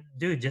things. Like,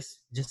 dude, just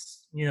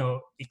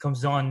it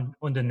comes on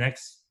the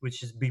next,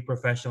 which is be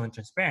professional and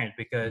transparent,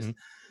 because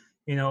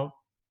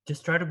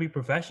just try to be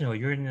professional.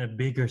 You're in a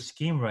bigger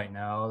scheme right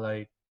now.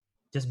 Like,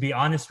 just be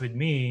honest with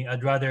me.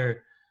 I'd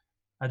rather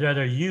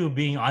you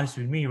being honest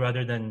with me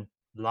rather than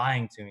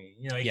lying to me.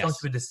 It Yes. comes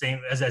with the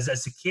same as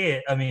a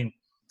kid. I mean,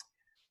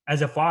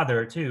 as a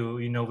father too,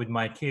 with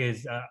my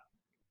kids,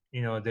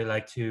 they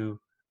like to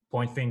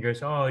point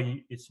fingers. Oh,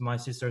 it's my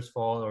sister's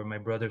fault or my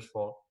brother's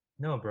fault.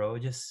 No, bro,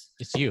 it's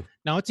you.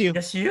 No, it's you.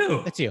 It's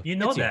you. It's you. You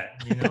know It's you.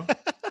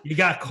 that. You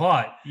got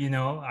caught. I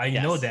know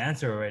Yes. the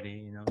answer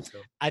already. So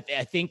I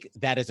think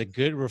that is a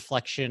good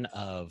reflection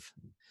of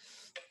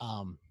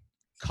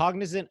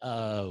cognizant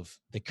of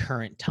the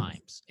current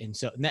times. And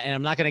so, and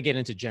I'm not going to get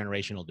into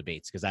generational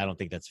debates because I don't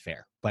think that's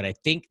fair, but I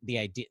think the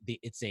idea,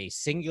 it's a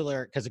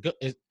singular, because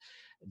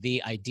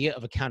the idea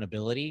of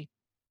accountability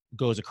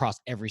goes across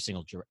every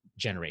single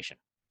generation.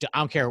 I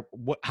don't care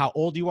how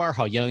old you are,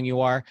 how young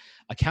you are,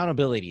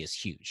 accountability is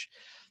huge.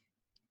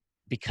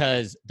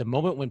 Because the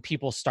moment when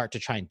people start to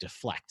try and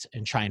deflect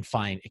and try and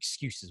find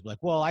excuses, like,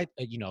 well,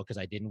 because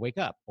I didn't wake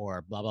up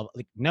or blah, blah, blah.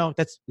 Like, no,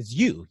 it's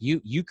you.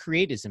 You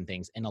created some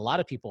things. And a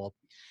lot of people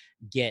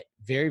get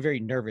very,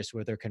 very nervous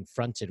where they're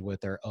confronted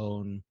with their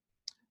own,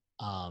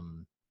 I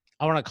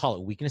want to call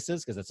it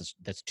weaknesses, because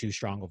that's too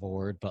strong of a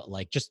word, but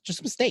like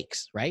just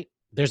mistakes, right?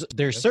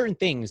 There's certain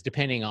things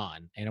depending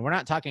on, and we're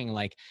not talking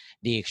like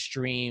the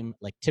extreme,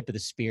 like tip of the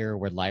spear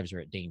where lives are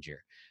at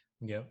danger.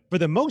 Yeah. For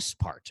the most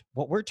part,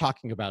 what we're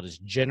talking about is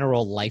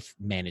general life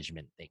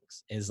management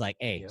things. Is like,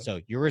 hey,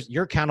 so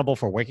you're accountable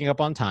for waking up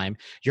on time.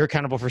 You're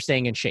accountable for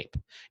staying in shape.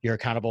 You're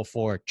accountable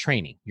for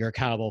training. You're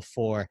accountable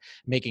for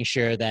making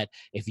sure that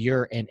if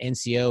you're an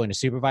NCO and a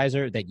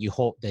supervisor, that you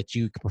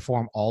can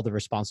perform all the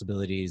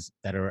responsibilities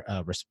that are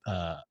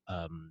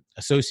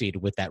associated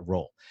with that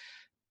role.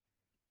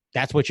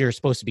 That's what you're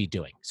supposed to be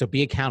doing. So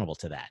be accountable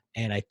to that.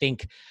 And I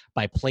think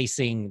by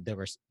placing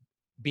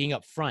being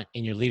upfront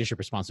in your leadership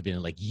responsibility,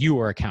 like, you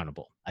are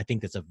accountable, I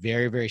think that's a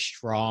very, very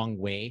strong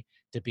way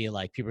to be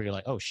like, people are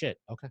like, oh shit,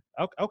 okay,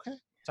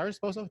 sorry,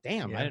 disposal,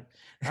 damn, all right,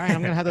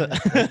 I'm gonna have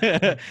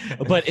to.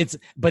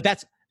 but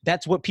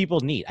that's what people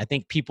need. I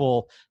think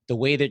people, the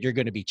way that you're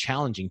going to be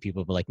challenging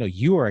people, but like, no,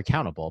 you are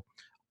accountable.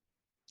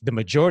 The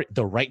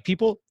right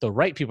people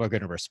are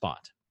going to respond.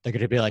 They're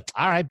going to be like,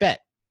 all right, bet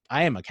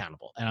I am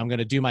accountable and I'm going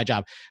to do my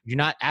job. You're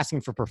not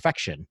asking for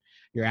perfection.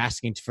 You're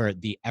asking for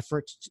the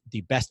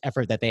best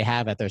effort that they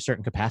have at their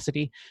certain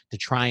capacity to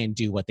try and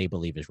do what they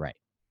believe is right.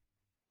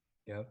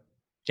 Yep.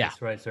 Yeah.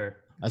 That's right, sir.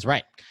 That's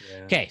right.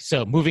 Yeah. Okay.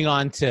 So moving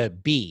on to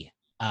B,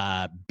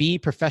 be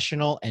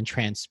professional and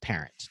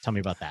transparent. Tell me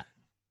about that.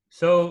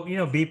 So,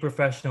 be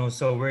professional.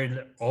 So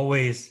we're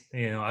always,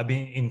 I've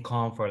been in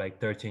comm for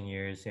like 13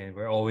 years, and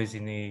we're always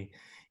in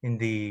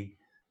the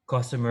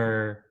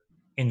customer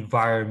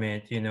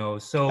environment,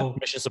 so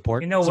mission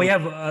support. we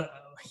have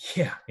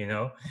yeah, you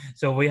know.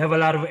 So we have a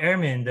lot of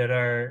airmen that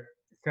are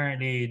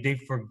currently, they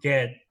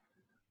forget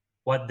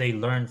what they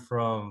learned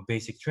from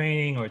basic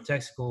training or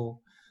tech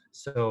school.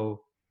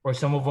 So, or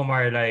some of them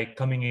are like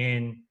coming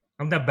in.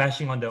 I'm not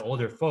bashing on the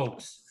older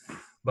folks,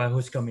 but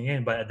who's coming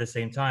in. But at the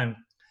same time,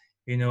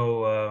 you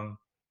know,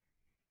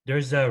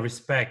 there's a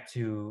respect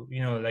to,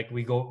 you know, like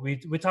we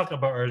talked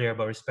about earlier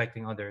about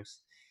respecting others,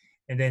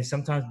 and then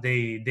sometimes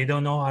they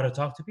don't know how to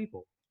talk to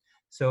people.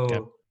 Yep.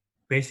 So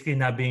basically,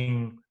 not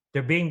being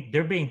they're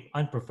being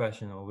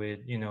unprofessional with,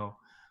 you know,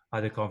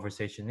 how the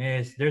conversation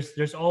is.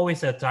 There's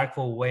always a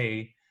tactful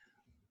way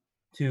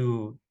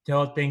to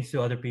tell things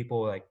to other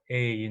people, like,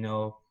 hey, you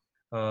know,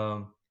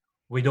 um,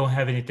 we don't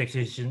have any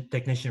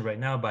technician right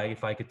now, but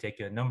if I could take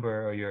your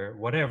number or your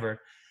whatever,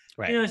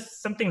 you Right. know,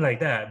 something like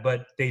that.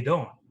 But they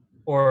don't.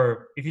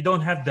 Or if you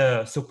don't have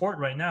the support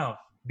right now,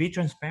 be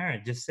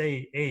transparent. Just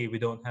say, hey, we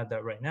don't have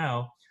that right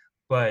now,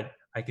 but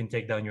I can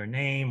take down your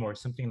name or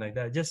something like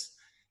that. Just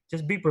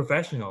be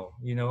professional,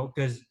 you know,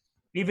 because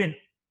even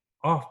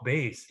off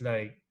base,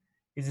 like,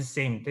 it's the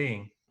same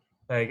thing.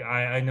 Like,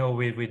 I know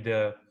with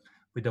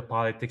the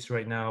politics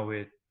right now,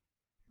 with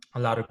a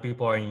lot of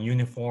people are in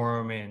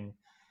uniform,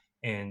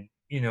 and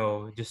you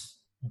know, just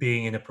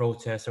being in a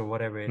protest or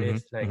whatever it Hmm.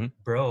 is, like, Hmm.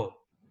 bro,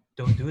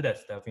 don't do that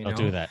stuff, you Don't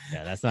do know. that.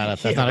 Yeah, that's Yeah, not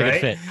a good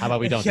right. fit. How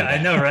about we don't Yeah, do I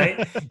that? know,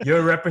 right.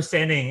 You're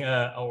representing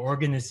an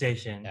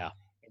organization, Yeah.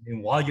 and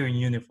then while you're in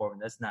uniform,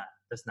 that's not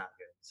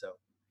good. So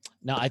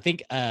No, I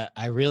think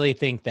I really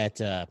think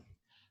that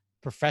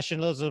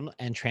professionalism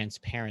and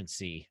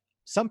transparency.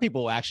 Some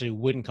people actually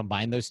wouldn't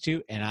combine those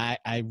two, and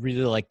I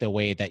really like the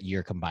way that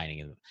you're combining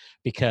them,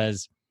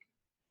 because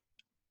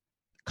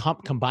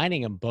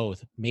combining them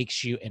both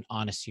makes you an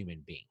honest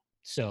human being.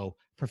 So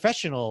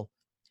professional,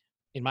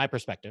 in my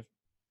perspective,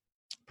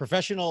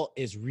 professional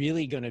is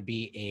really going to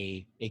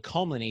be a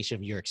culmination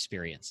of your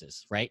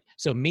experiences, right?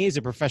 So me as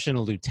a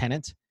professional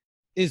lieutenant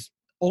is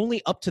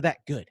only up to that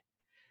good.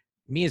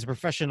 Me as a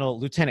professional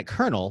lieutenant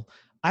colonel,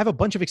 I have a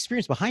bunch of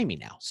experience behind me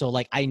now. So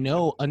like I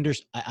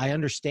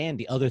understand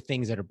the other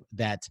things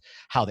that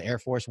how the Air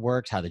Force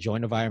works, how the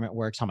joint environment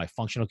works, how my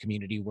functional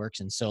community works.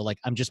 And so like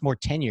I'm just more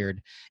tenured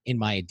in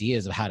my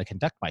ideas of how to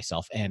conduct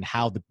myself and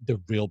how the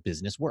real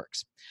business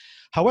works.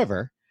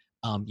 However,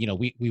 you know,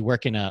 we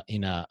work in a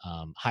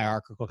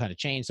hierarchical kind of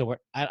chain. So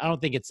I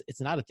don't think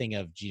it's not a thing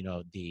of, you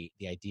know, the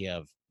idea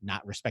of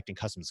not respecting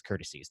customs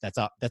courtesies. That's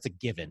a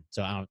given.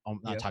 So I'm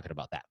not yep, talking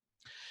about that.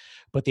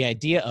 But the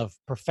idea of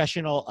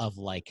professional, of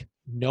like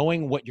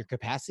knowing what your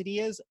capacity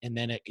is and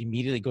then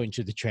immediately going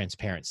to the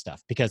transparent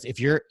stuff. Because if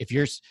you're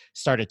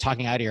started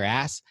talking out of your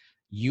ass,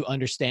 you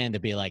understand to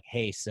be like,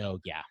 hey, so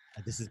yeah,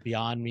 this is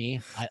beyond me.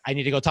 I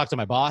need to go talk to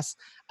my boss.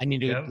 I need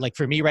to, yep, like,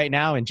 for me right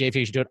now, and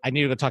JFA should do it, I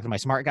need to go talk to my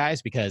smart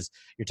guys, because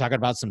you're talking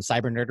about some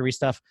cyber nerdery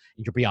stuff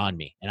and you're beyond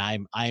me.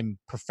 And I'm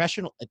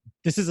professional.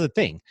 This is the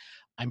thing.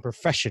 I'm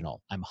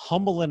professional. I'm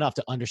humble enough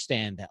to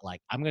understand that,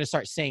 like, I'm going to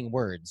start saying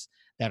words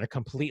that are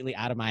completely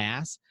out of my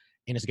ass,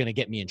 and it's going to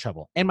get me in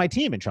trouble and my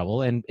team in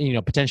trouble, and, you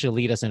know, potentially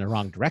lead us in a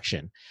wrong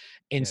direction.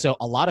 And yeah, so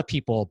a lot of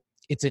people,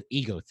 it's an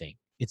ego thing.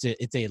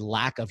 It's a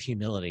lack of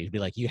humility to be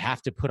like, you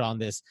have to put on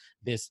this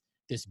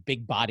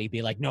big body,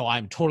 be like, no,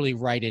 I'm totally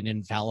right and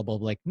infallible.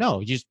 Like, no,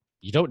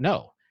 you don't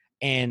know.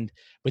 And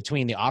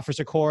between the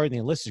officer corps and the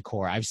enlisted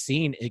corps, I've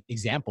seen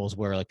examples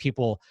where, like,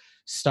 people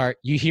start,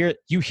 you hear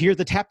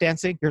the tap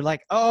dancing, you're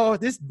like, oh,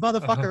 this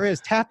motherfucker is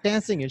tap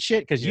dancing and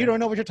shit, because you yeah, don't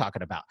know what you're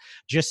talking about.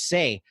 Just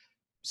say,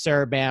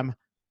 sir, bam,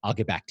 I'll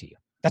get back to you.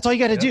 That's all you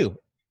got to yep, do.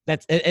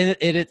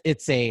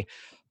 It's a,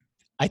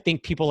 I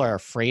think people are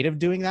afraid of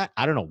doing that.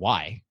 I don't know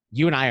why.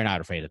 You and I are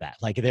not afraid of that.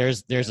 Like,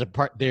 there's yeah, a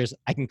part,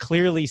 I can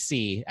clearly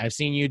see, I've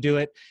seen you do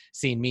it,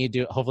 seen me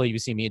do it. Hopefully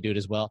you've seen me do it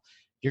as well.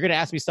 You're going to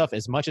ask me stuff.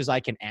 As much as I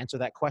can answer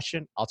that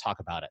question, I'll talk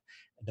about it.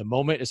 The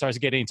moment it starts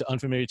getting into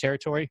unfamiliar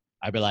territory,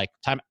 I'd be like,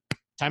 time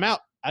out.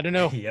 I don't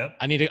know. yep,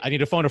 I need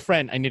to phone a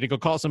friend. I need to go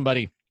call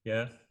somebody.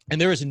 yeah, And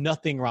there is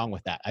nothing wrong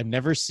with that. I've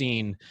never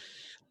seen,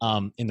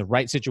 in the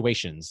right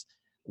situations,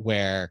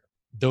 where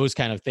those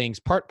kind of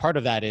things, part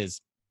of that is,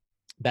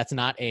 that's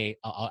not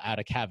I'll add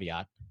a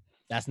caveat.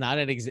 That's not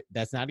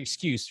that's not an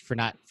excuse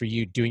for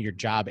you doing your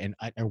job and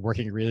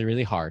working really,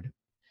 really hard.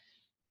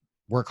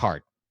 Work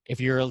hard. If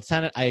you're a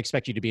lieutenant, I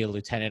expect you to be a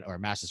lieutenant or a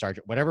master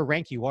sergeant, whatever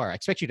rank you are. I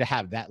expect you to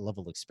have that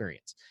level of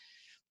experience.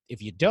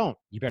 If you don't,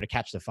 you better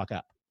catch the fuck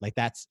up. Like,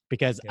 that's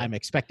because yep, I'm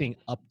expecting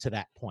up to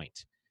that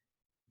point.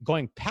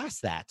 Going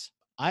past that,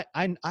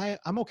 I'm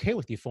okay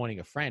with you phoning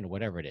a friend,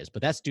 whatever it is,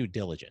 but that's due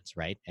diligence,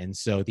 right? And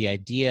so the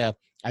idea,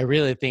 I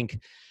really think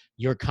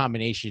your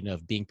combination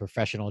of being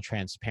professional,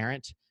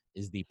 transparent,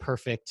 is the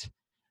perfect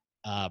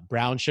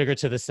brown sugar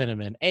to the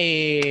cinnamon.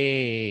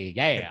 Hey,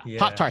 yeah,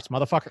 Pop yeah. Tarts,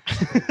 motherfucker.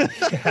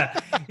 Yeah,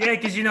 yeah,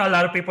 because you know, a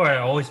lot of people are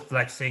always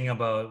flexing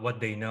about what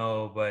they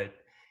know, but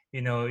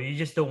you know, you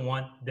just don't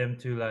want them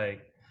to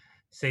like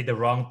say the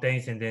wrong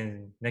things, and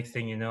then next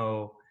thing you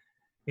know,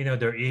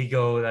 their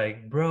ego,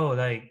 like, bro,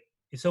 like,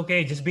 it's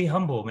okay, just be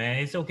humble, man.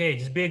 It's okay,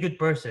 just be a good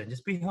person,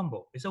 just be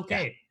humble. It's Yeah.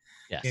 okay,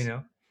 you Yes.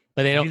 know.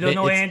 but they If don't. you don't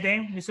know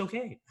anything, it's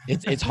okay.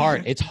 It's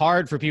hard. It's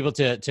hard for people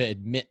to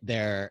admit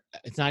their.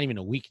 It's not even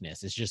a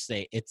weakness. It's just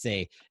a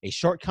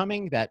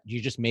shortcoming that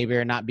you just maybe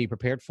or not be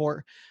prepared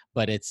for.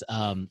 But it's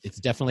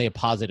definitely a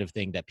positive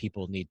thing that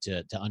people need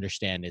to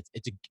understand.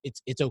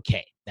 It's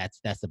okay.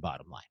 That's the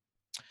bottom line.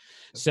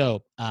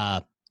 So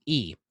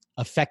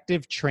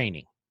effective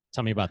training.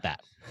 Tell me about that.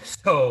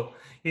 So,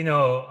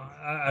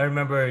 I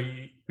remember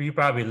you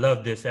probably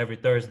love this every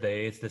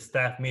Thursday. It's the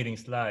staff meeting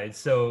slide.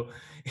 So,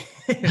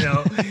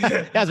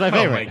 That's my oh my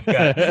favorite.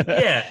 God.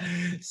 Yeah.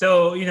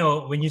 So,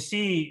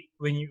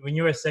 when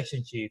you're a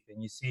section chief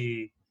and you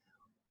see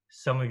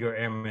some of your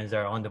airmen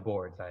are on the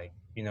board, like,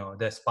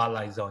 the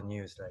spotlight's on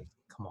you. It's like,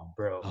 come on,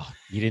 bro. Oh,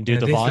 you didn't do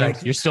the This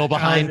volumes. You're still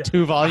behind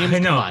 2 I volumes.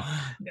 Come know. on.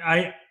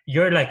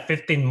 You're like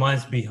 15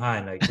 months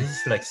behind. Like, this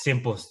is like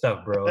simple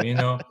stuff, bro.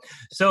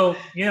 So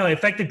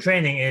effective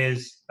training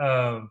is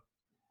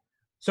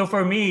so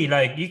for me,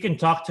 like, you can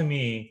talk to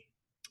me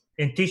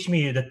and teach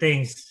me the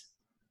things,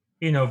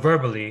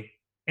 verbally,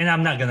 and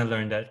I'm not gonna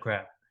learn that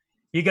crap.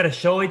 You gotta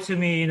show it to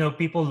me.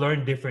 People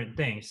learn different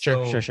things.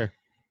 Sure. So,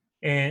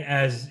 and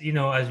as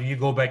you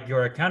go back,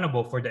 you're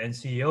accountable for the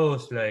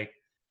NCOs. Like,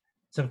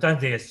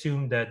 sometimes they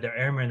assume that the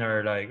airmen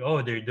are like,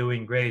 oh, they're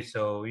doing great,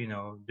 so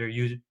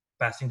they're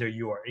passing their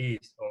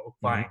UREs. Oh,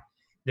 fine,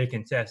 they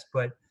can test.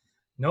 But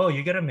no,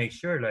 you gotta make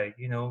sure, like,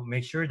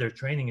 make sure their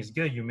training is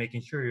good. You're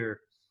making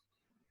sure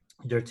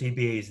their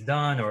TBA is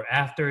done or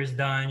after is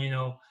done.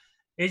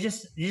 It's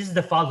just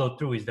the follow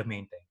through is the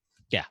main thing.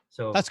 Yeah,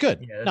 So that's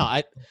good. Yeah, No,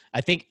 I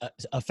think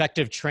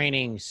effective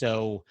training.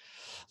 So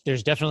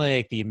there's definitely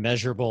like the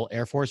measurable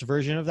Air Force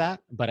version of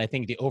that, but I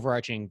think the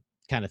overarching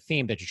kind of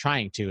theme that you're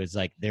trying to is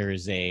like there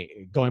is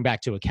a going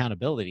back to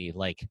accountability.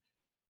 Like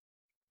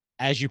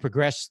as you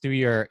progress through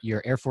your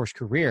Air Force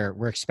career,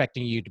 we're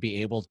expecting you to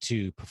be able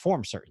to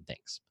perform certain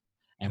things.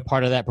 And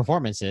part of that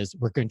performance is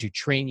we're going to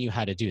train you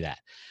how to do that.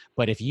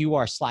 But if you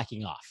are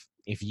slacking off,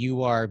 if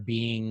you are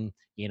being,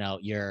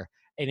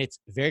 and it's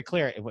very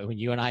clear when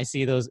you and I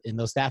see those in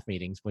those staff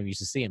meetings, when we used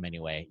to see them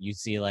anyway, you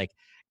see like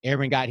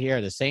airmen got here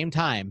at the same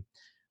time.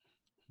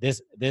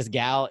 This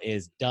gal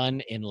is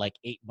done in like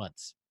 8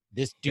 months.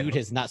 This dude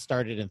has not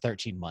started in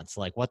 13 months.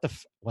 Like what the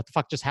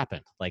fuck just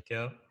happened? Like,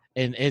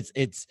 and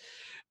it's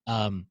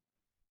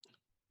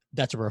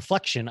that's a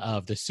reflection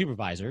of the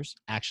supervisors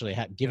actually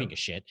giving a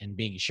shit and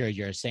being sure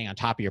you're staying on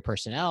top of your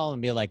personnel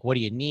and be like, what do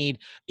you need?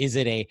 Is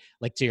it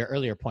like to your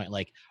earlier point,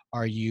 like,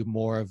 are you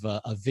more of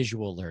a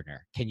visual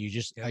learner? Can you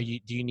just, do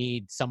you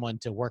need someone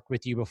to work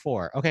with you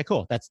before? Okay,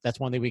 cool. That's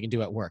one thing we can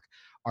do at work.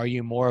 Are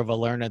you more of a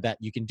learner that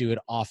you can do it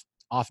off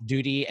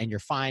duty and you're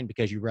fine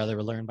because you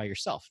rather learn by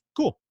yourself?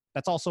 Cool.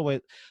 That's also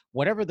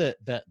whatever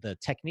the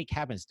technique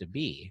happens to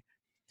be,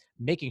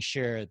 making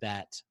sure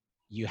that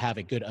you have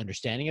a good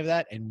understanding of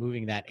that and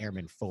moving that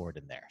airman forward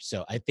in there.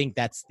 So I think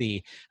I'm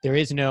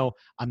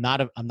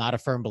not a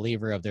firm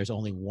believer of there's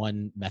only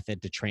one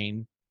method to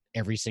train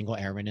every single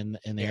airman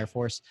in the Air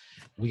Force.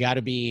 You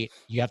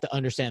have to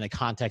understand the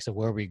context of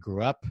where we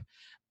grew up,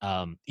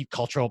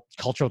 cultural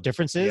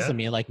differences. I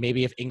mean, like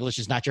maybe if English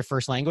is not your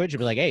first language, you'd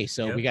be like, hey,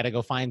 so we got to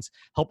go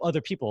help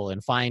other people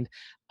and find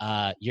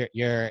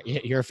you're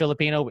a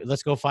Filipino.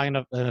 Let's go find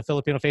a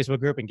Filipino Facebook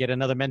group and get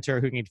another mentor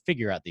who can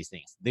figure out these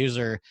things. Those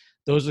are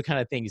the kind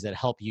of things that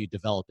help you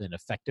develop an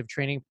effective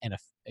training and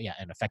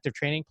an effective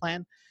training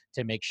plan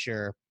to make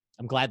sure.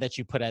 I'm glad that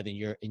you put out in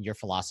your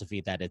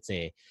philosophy that it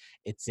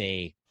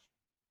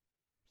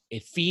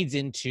feeds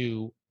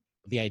into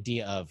the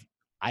idea of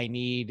I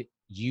need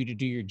you to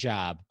do your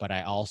job, but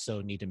I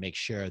also need to make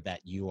sure that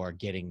you are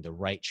getting the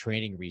right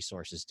training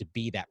resources to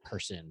be that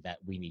person that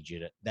we need you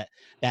to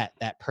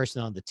that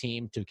person on the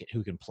team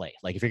who can play.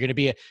 Like if you're going to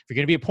be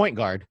a point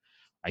guard,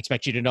 I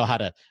expect you to know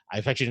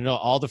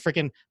all the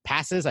freaking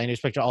passes. I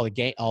expect you all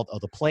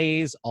the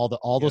plays,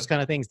 all those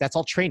kind of things. That's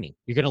all training.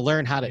 You're going to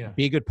learn how to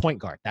be a good point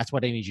guard. That's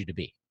what I need you to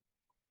be.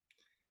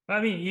 I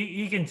mean,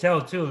 you can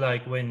tell too,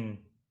 like when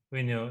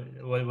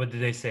what do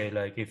they say?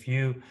 Like if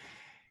you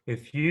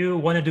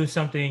want to do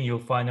something, you'll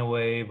find a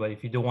way. But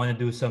if you don't want to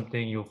do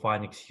something, you'll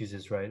find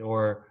excuses, right?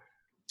 Or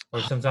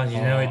sometimes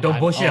don't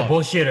bullshit a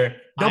bullshitter.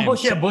 Don't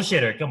bullshit a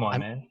bullshitter. Come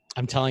on, man.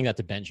 I'm telling that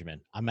to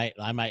Benjamin. I might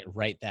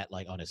write that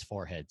like on his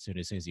forehead as soon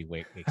as he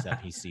wakes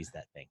up, he sees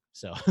that thing.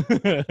 So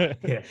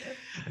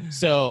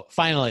So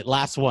finally,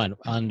 last one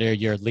under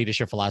your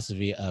leadership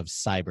philosophy of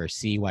cyber,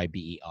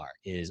 CYBER,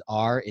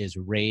 R is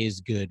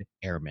raise good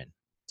airmen.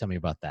 Tell me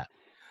about that.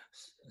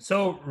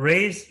 So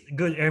raise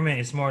good airmen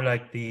is more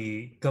like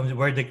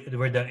where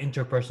the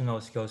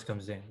interpersonal skills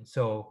comes in.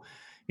 So,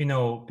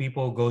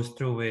 people goes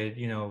through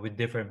with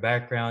different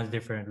backgrounds,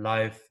 different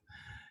life,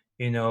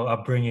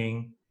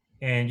 upbringing,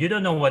 and you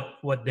don't know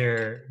what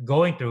they're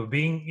going through.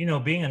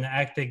 Being an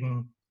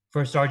acting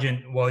first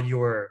sergeant while you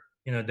were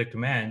the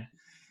command,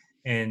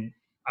 and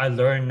I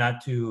learned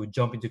not to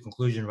jump into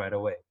conclusion right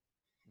away,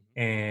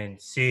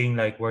 and seeing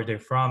like where they're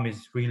from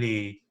is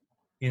really,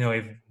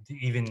 if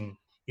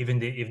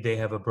if they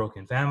have a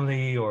broken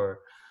family or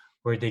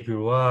where they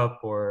grew up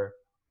or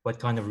what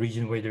kind of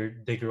region where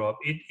they grew up,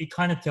 it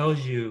kind of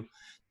tells you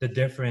the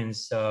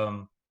difference,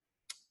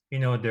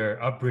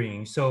 their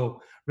upbringing.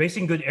 So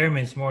raising good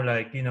airmen is more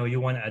like, you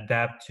want to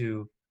adapt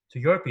to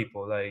your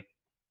people, like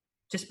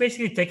just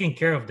basically taking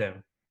care of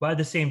them, but at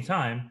the same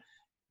time,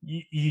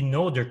 you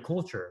know their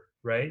culture,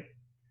 right?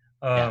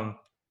 Yeah. um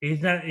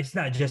it's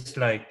not just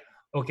like,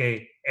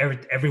 okay,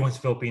 everyone's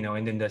Filipino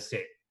and then that's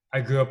it.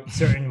 I grew up a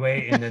certain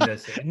way and then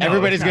that's it. No, it's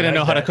Everybody's not gonna know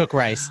like how to that. cook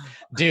rice,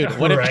 dude.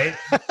 What if? Right.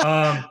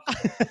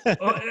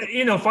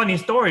 um Funny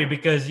story,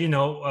 because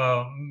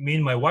me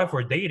and my wife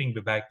were dating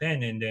back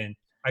then, and then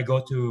I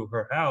go to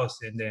her house,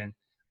 and then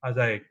I was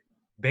like,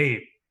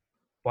 babe,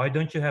 why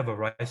don't you have a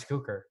rice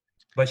cooker?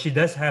 But she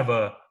does have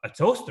a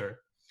toaster.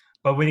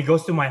 But when he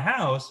goes to my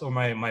house, or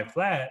my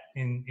flat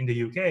in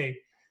the UK,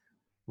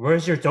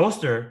 where's your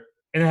toaster?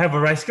 And I have a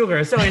rice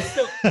cooker. So it's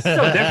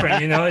still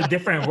different, a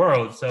different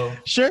world. So,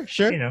 Sure,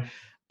 sure. you know,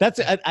 That's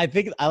I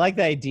think I like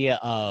the idea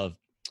of,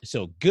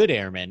 so good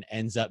airman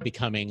ends up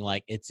becoming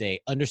like, it's a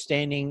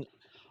understanding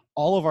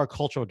all of our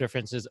cultural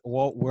differences,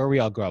 where we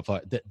all grow up.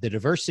 The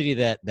diversity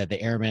that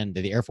the airmen,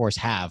 that the Air Force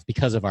have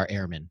because of our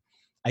airmen,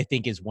 I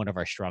think is one of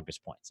our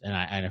strongest points, and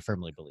I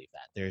firmly believe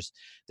that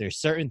there's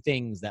certain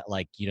things that,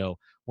 like,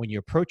 when you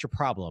approach a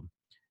problem,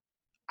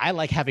 I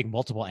like having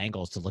multiple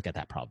angles to look at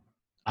that problem.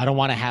 I don't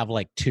want to have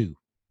like two,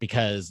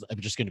 because I'm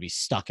just going to be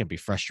stuck and be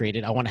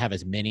frustrated. I want to have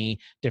as many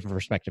different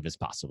perspectives as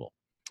possible.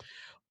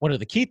 One of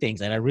the key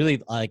things, and I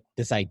really like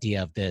this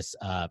idea of this,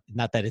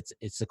 not that it's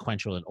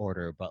sequential in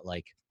order, but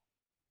like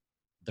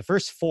the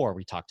first four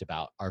we talked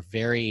about are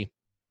very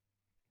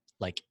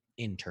like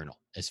internal,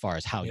 as far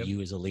as how yep,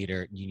 you as a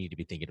leader, you need to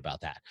be thinking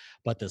about that.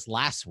 But this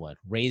last one,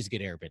 raise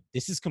good airmen,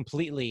 this is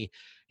completely,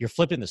 you're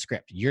flipping the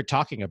script. You're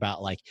talking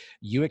about like,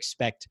 you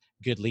expect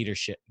good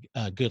leadership,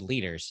 good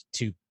leaders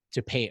to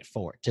pay it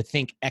forward, to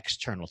think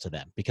external to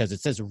them, because it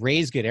says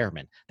raise good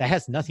airmen. That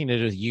has nothing to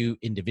do with you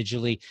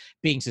individually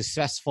being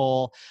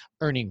successful,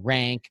 earning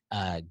rank,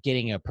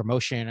 getting a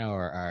promotion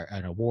or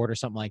an award or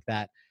something like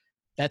that.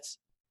 That's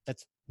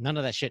none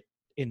of that shit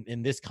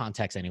in this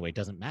context anyway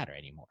doesn't matter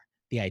anymore.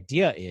 The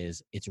idea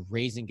is, it's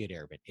raising good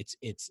airmen. It's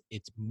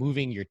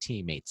moving your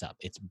teammates up.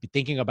 It's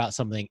thinking about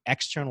something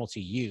external to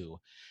you.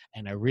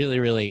 And I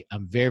really,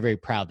 I'm very, very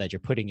proud that you're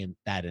putting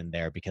that in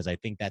there, because I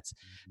think that's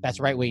the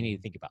right way you need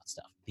to think about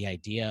stuff. The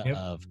idea yep,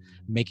 of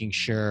making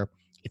sure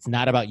it's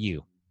not about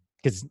you,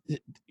 because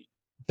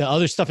the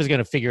other stuff is going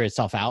to figure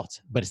itself out,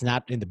 but it's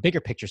not, in the bigger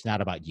picture, it's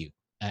not about you.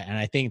 And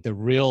I think the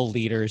real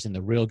leaders and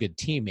the real good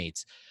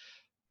teammates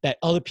that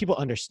other people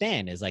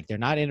understand is like, they're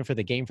not in it for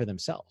the game for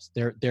themselves.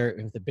 They're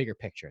in the bigger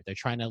picture. They're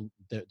trying to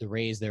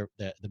raise the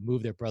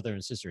move their brother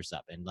and sisters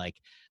up, and like,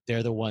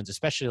 they're the ones,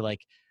 especially like,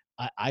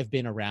 I've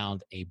been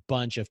around a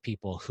bunch of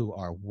people who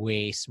are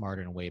way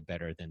smarter and way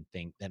better than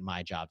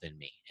my job than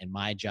me. And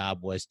my job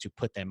was to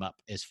put them up,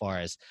 as far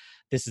as,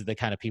 this is the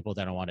kind of people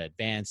that I want to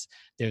advance.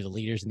 They're the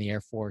leaders in the Air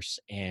Force,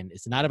 and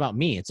it's not about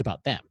me, it's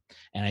about them.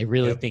 And I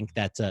really yep. think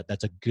that's a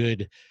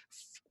good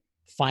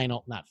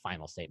not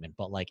final statement,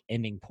 but like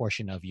ending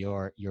portion of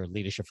your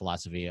leadership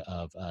philosophy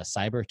of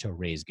cyber, to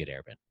raise good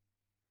airmen.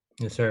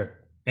 Yes, sir.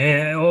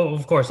 And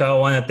of course, I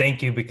want to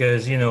thank you,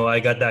 because I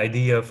got the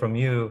idea from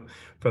you,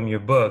 from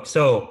your book.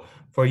 So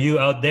for you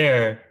out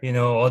there,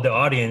 all the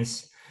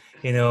audience,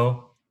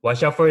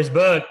 watch out for his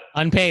book.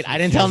 Unpaid. I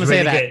didn't It's tell him just to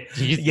say really that.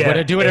 good. You Yeah,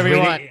 want do it's whatever you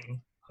want.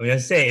 really. I'm gonna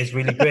say it's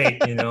really great.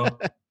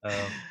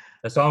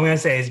 That's all I'm gonna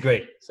say. It's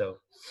great. So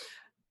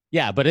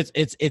Yeah, but it's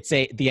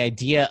the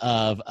idea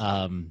of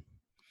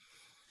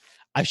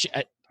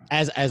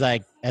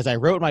as I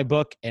wrote my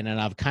book, and then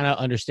I'm kind of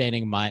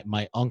understanding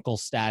my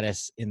uncle's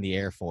status in the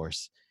Air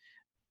Force.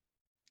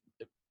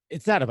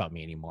 It's not about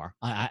me anymore.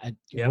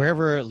 yep,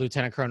 Wherever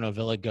Lieutenant Colonel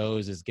Villa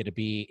goes is going to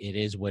be, it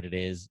is what it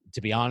is.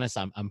 To be honest,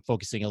 I'm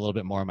focusing a little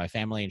bit more on my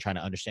family and trying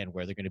to understand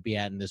where they're going to be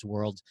at in this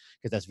world,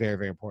 because that's very,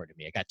 very important to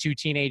me. I got 2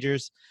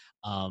 teenagers,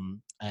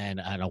 and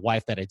a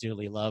wife that I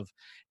dearly love.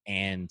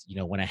 And,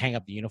 when I hang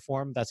up the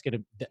uniform,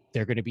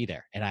 they're going to be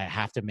there. And I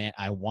have to,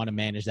 I want to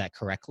manage that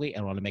correctly.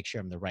 And I want to make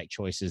sure I'm the right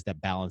choices that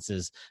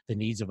balances the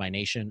needs of my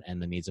nation and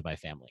the needs of my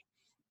family.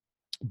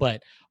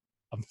 But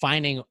I'm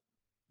finding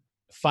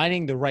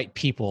the right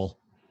people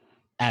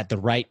at the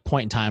right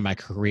point in time in my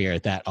career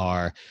that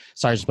are,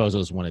 Sergeant Sposo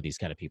is one of these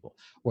kind of people,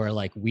 where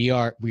like, we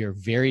are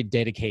very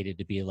dedicated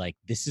to be like,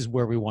 this is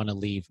where we want to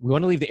leave. We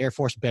want to leave the Air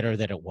Force better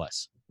than it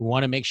was. We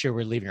want to make sure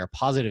we're leaving a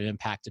positive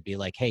impact, to be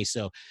like, hey,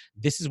 so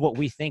this is what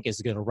we think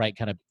is going to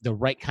the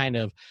right kind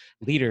of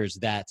leaders,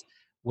 that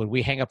when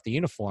we hang up the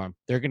uniform,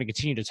 they're going to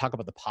continue to talk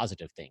about the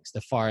positive things,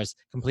 as far as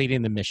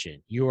completing the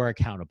mission. You are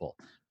accountable,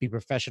 be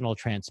professional,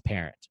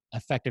 transparent,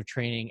 effective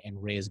training,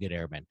 and raise good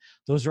airmen.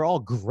 Those are all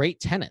great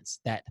tenets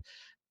that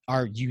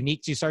are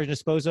unique to Sergeant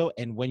Sposo.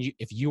 And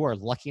if you are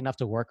lucky enough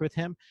to work with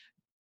him,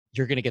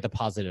 you're going to get the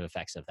positive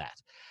effects of that.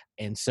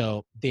 And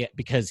so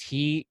because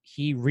he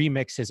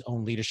remixed his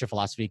own leadership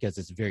philosophy, because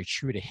it's very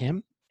true to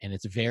him, and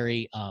it's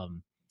very,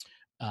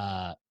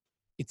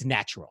 it's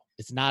natural.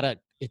 It's not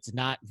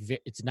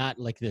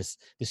like this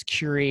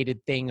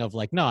curated thing of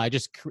like, no, I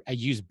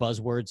use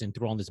buzzwords and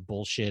throw on this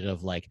bullshit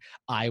of like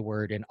I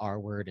word and R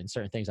word and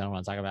certain things I don't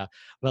want to talk about.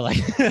 But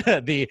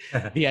like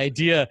the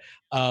idea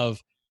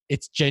of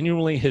it's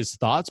genuinely his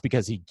thoughts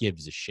because he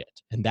gives a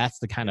shit. And that's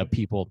the kind of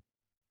people,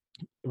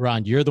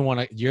 Ron, you're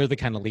the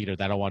kind of leader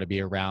that I want to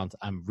be around.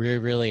 I'm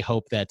really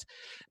hope that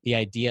the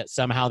idea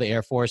somehow the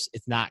Air Force,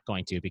 it's not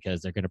going to,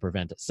 because they're going to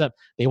prevent it. So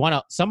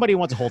somebody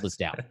wants to hold us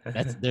down.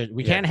 That's there.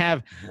 We can't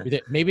have,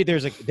 maybe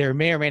there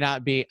may or may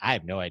not be, I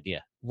have no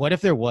idea. What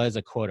if there was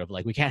a quote of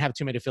like, we can't have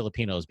too many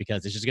Filipinos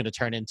because it's just going to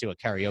turn into a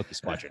karaoke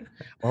squadron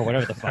or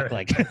whatever the fuck.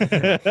 Like,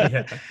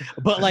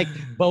 but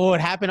what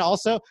would happen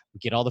also, we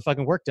get all the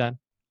fucking work done.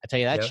 I tell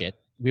you that shit.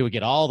 We would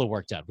get all the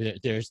work done.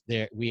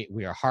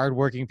 We are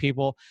hardworking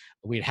people.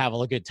 We'd have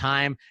a good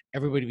time.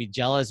 Everybody would be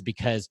jealous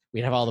because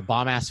we'd have all the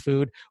bomb ass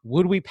food.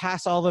 Would we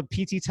pass all the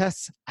PT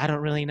tests? I don't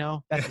really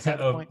know. That's the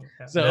point.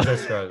 So that's a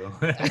struggle.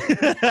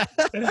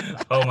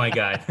 Oh my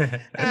God.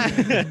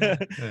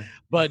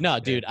 But no,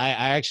 dude,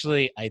 I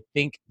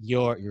think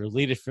your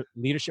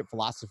leadership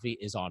philosophy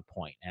is on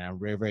point, and I'm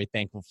very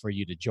thankful for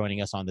you to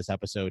joining us on this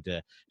episode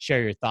to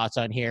share your thoughts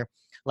on here.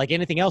 Like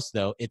anything else,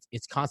 though,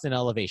 it's constant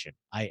elevation.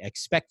 I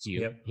expect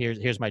you.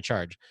 Here's my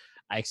charge.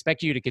 I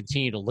expect you to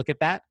continue to look at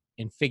that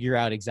and figure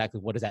out exactly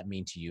what does that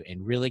mean to you,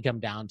 and really come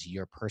down to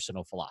your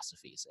personal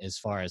philosophies as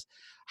far as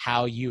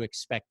how you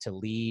expect to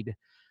lead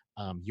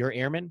your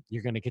airmen.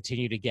 You're going to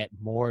continue to get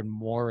more and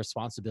more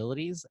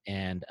responsibilities,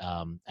 and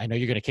I know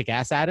you're going to kick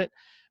ass at it.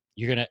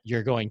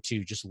 You're going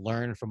to just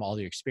learn from all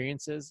your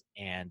experiences,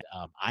 and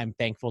I'm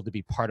thankful to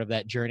be part of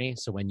that journey.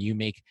 So when you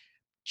make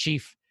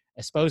Chief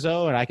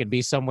Esposo and I could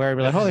be somewhere and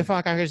be like, holy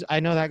fuck, I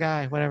know that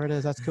guy, whatever it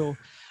is, that's cool.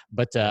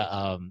 But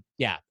I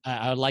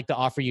would like to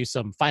offer you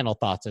some final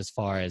thoughts as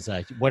far as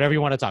whatever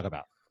you want to talk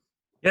about.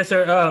 Yes,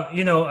 sir.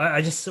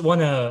 I just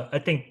want to, I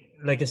think,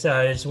 like I said,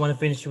 I just want to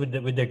finish with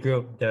the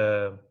group,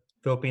 the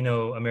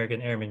Filipino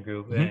American Airmen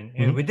group.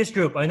 And with this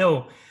group, I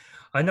know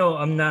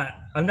I'm not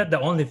the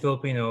only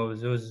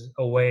Filipinos who's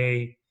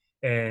away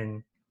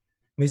and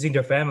missing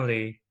their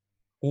family,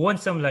 who want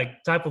some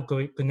like type of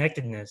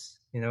connectedness,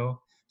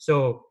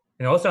 So,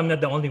 and also I'm not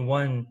the only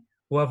one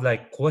who have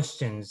like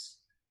questions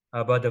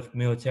about the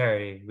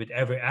military with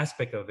every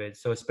aspect of it.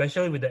 So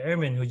especially with the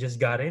airmen who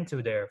just got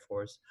into the Air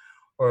Force,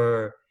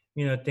 or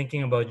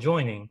thinking about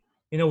joining.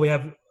 We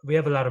have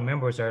a lot of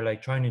members that are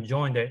like trying to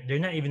join. They're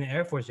not even in the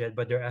Air Force yet,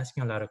 but they're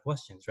asking a lot of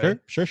questions, right?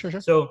 Sure.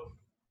 So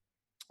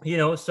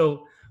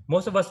so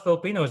most of us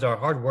Filipinos are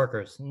hard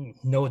workers,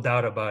 no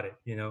doubt about it.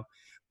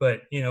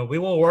 But we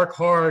will work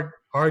hard,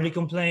 hardly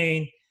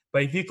complain.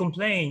 But if you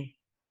complain,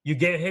 you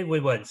get hit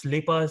with what?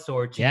 Slipas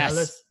or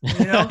chinelas,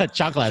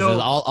 Chocolates, so,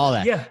 all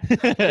that.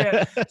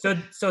 Yeah.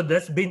 So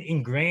that's been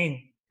ingrained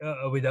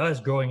with us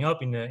growing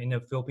up in a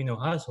Filipino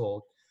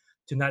household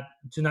to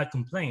not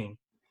complain.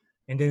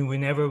 And then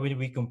whenever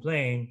we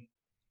complain,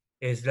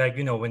 it's like,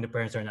 when the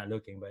parents are not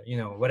looking, but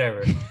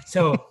whatever.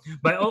 So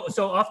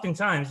so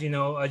oftentimes,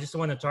 I just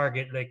want to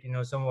target like,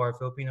 some of our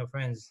Filipino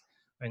friends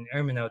and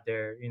airmen out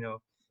there,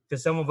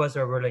 because some of us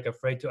we're like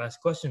afraid to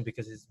ask questions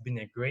because it's been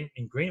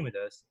ingrained with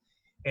us,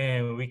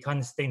 and we kind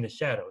of stay in the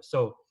shadows.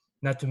 So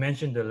not to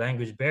mention the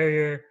language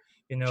barrier,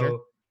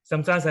 Sure.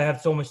 Sometimes I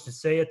have so much to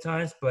say at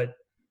times, but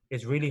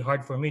it's really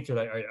hard for me to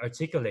like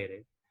articulate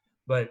it.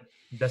 But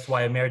that's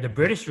why I married a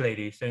British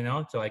lady, so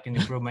I can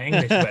improve my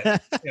English.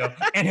 But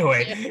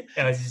anyway,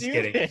 I was just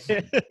kidding.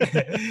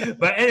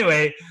 But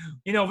anyway,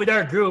 with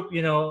our group,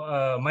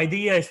 my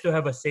idea is to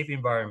have a safe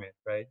environment,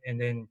 right?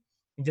 And then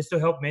just to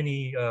help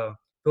many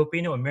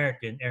Filipino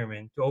American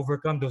airmen to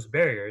overcome those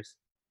barriers,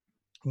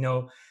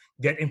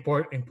 get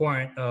important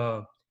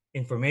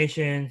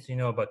information,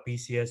 about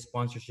PCS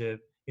sponsorship,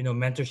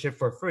 mentorship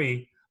for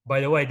free. By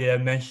the way, did I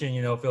mention,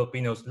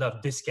 Filipinos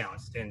love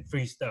discounts and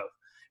free stuff,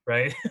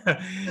 right?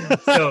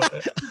 so,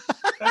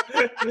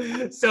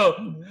 I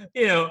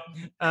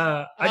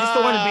just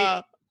don't want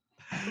to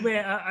be.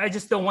 I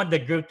just don't want the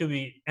group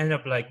to end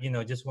up like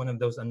just one of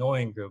those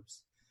annoying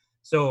groups.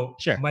 So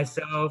Sure.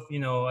 myself,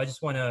 I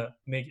just want to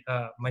make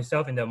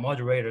myself and the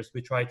moderators.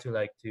 We try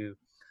to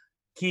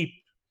keep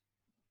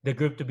the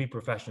group to be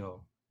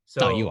professional.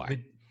 So you are.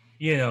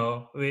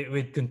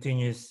 With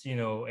continuous,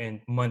 and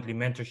monthly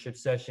mentorship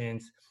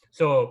sessions.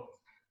 So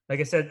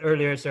like I said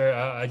earlier, sir,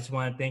 I just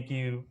want to thank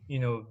you,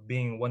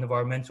 being one of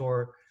our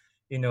mentor,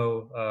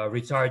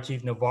 retired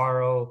Chief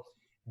Navarro,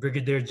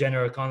 Brigadier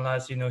General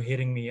Conlas,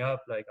 hitting me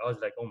up. Like, I was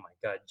like, oh my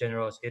God,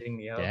 General's hitting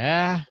me up.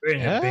 Yeah. We're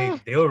in a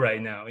big deal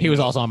right now. He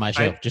was also on my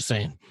show, just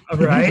saying.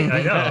 Right,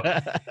 I know.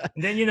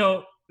 And then,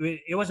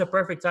 it was a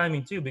perfect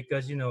timing too,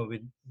 because,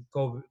 with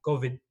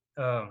COVID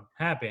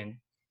happened,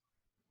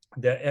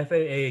 the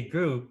FAA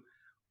group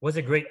was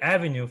a great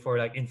avenue for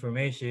like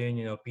information,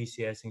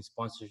 PCS and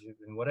sponsorship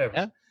and whatever.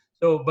 Yeah.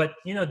 So, but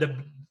the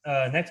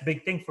next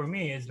big thing for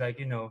me is like,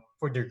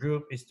 for the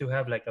group is to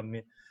have like a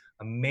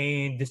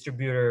main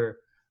distributor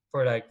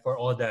for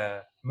all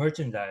the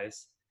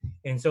merchandise,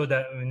 and so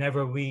that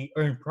whenever we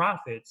earn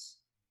profits,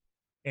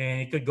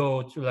 and it could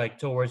go to like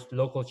towards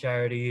local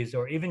charities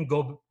or even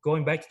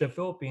going back to the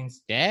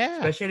Philippines. Yeah.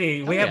 Especially,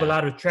 Hell we have a yeah.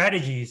 lot of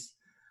tragedies,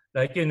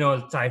 like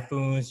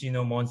typhoons,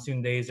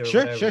 monsoon days or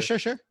Sure. whatever.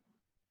 Sure.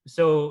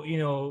 So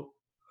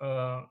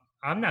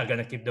I'm not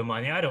gonna keep the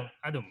money. I don't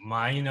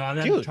mind. I'm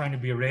not Dude, trying to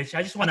be rich.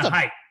 I just want to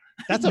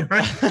that's a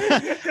hike.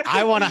 That's a.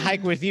 I want to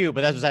hike with you,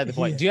 but that's beside the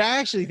point. Yeah. Do I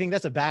actually think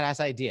that's a badass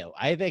idea?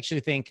 I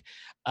actually think,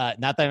 not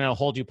that I'm going to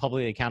hold you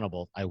publicly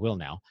accountable. I will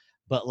now,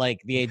 but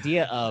like the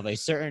idea of a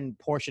certain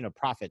portion of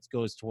profits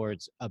goes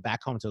towards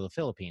back home to the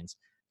Philippines.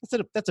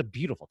 That's a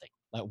beautiful thing.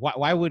 Like,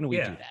 why wouldn't we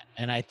do Yeah. that?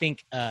 And I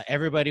think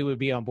everybody would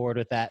be on board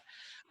with that.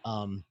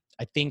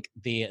 I think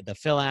the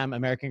PhilAm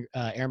American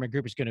Airmen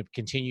Group is going to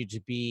continue to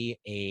be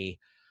a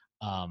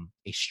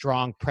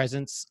strong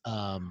presence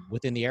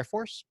within the Air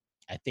Force.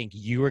 I think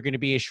you are going to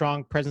be a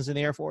strong presence in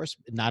the Air Force,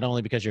 not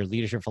only because your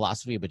leadership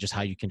philosophy, but just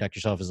how you conduct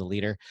yourself as a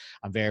leader.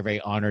 I'm very,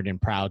 very honored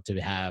and proud to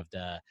have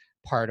the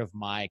part of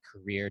my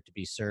career to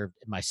be served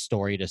in my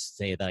story to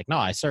say that, like, no,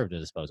 I served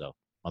at Esposo,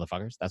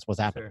 motherfuckers. That's what's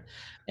happened. Sure.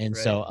 And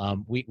Right.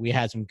 so we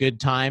had some good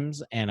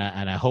times, and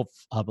I hope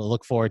I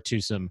look forward to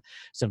some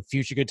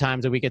future good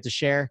times that we get to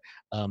share.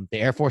 The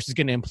Air Force is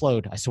going to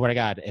implode. I swear to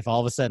God. If all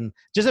of a sudden,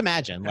 just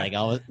imagine,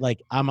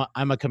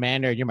 I'm a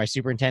commander, and you're my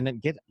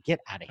superintendent. Get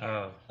out of here.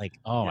 Oh,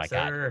 Oh yes, my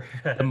God, sir.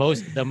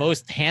 the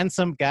most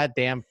handsome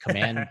goddamn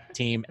command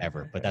team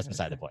ever. But that's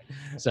beside the point.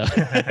 So,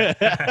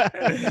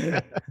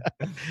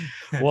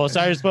 well,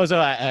 Sergeant Esposo,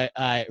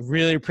 I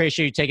really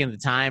appreciate you taking the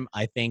time.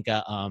 I think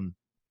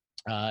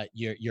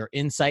your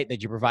insight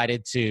that you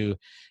provided to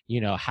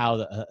how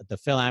the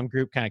PhilAm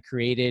group kind of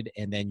created,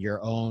 and then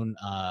your own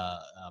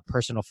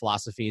personal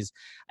philosophies,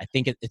 I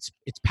think it's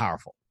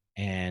powerful,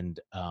 and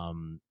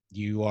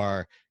you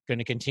are going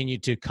to continue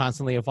to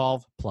constantly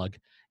evolve. Plug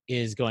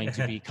is going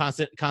to be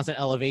constant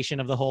elevation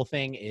of the whole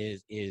thing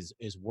is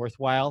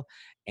worthwhile,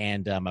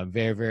 and I'm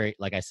very, very,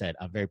 like I said,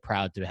 I'm very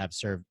proud to have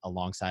served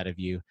alongside of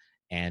you,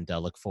 and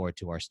look forward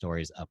to our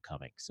stories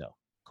upcoming. So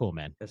cool,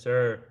 man. Yes,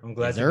 sir. I'm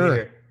glad Yes, to be sir.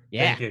 here.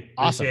 Yeah, Thank you.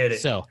 awesome. Appreciate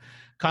it. So,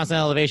 Constant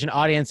Elevation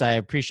audience, I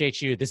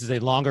appreciate you. This is a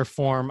longer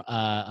form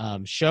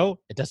show.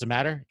 It doesn't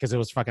matter because it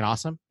was fucking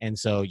awesome, and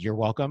so you're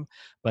welcome.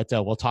 But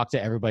we'll talk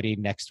to everybody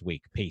next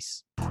week.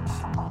 Peace.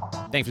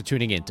 Thanks for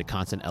tuning in to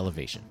Constant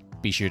Elevation.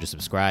 Be sure to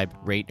subscribe,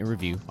 rate, and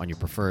review on your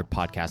preferred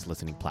podcast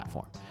listening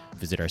platform.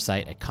 Visit our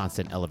site at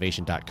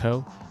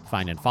constantelevation.co.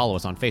 Find and follow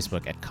us on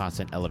Facebook at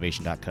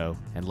constantelevation.co,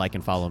 and like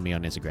and follow me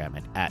on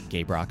Instagram at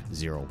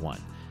gaybrock01.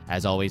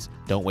 As always,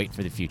 don't wait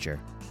for the future.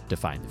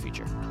 Define the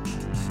future.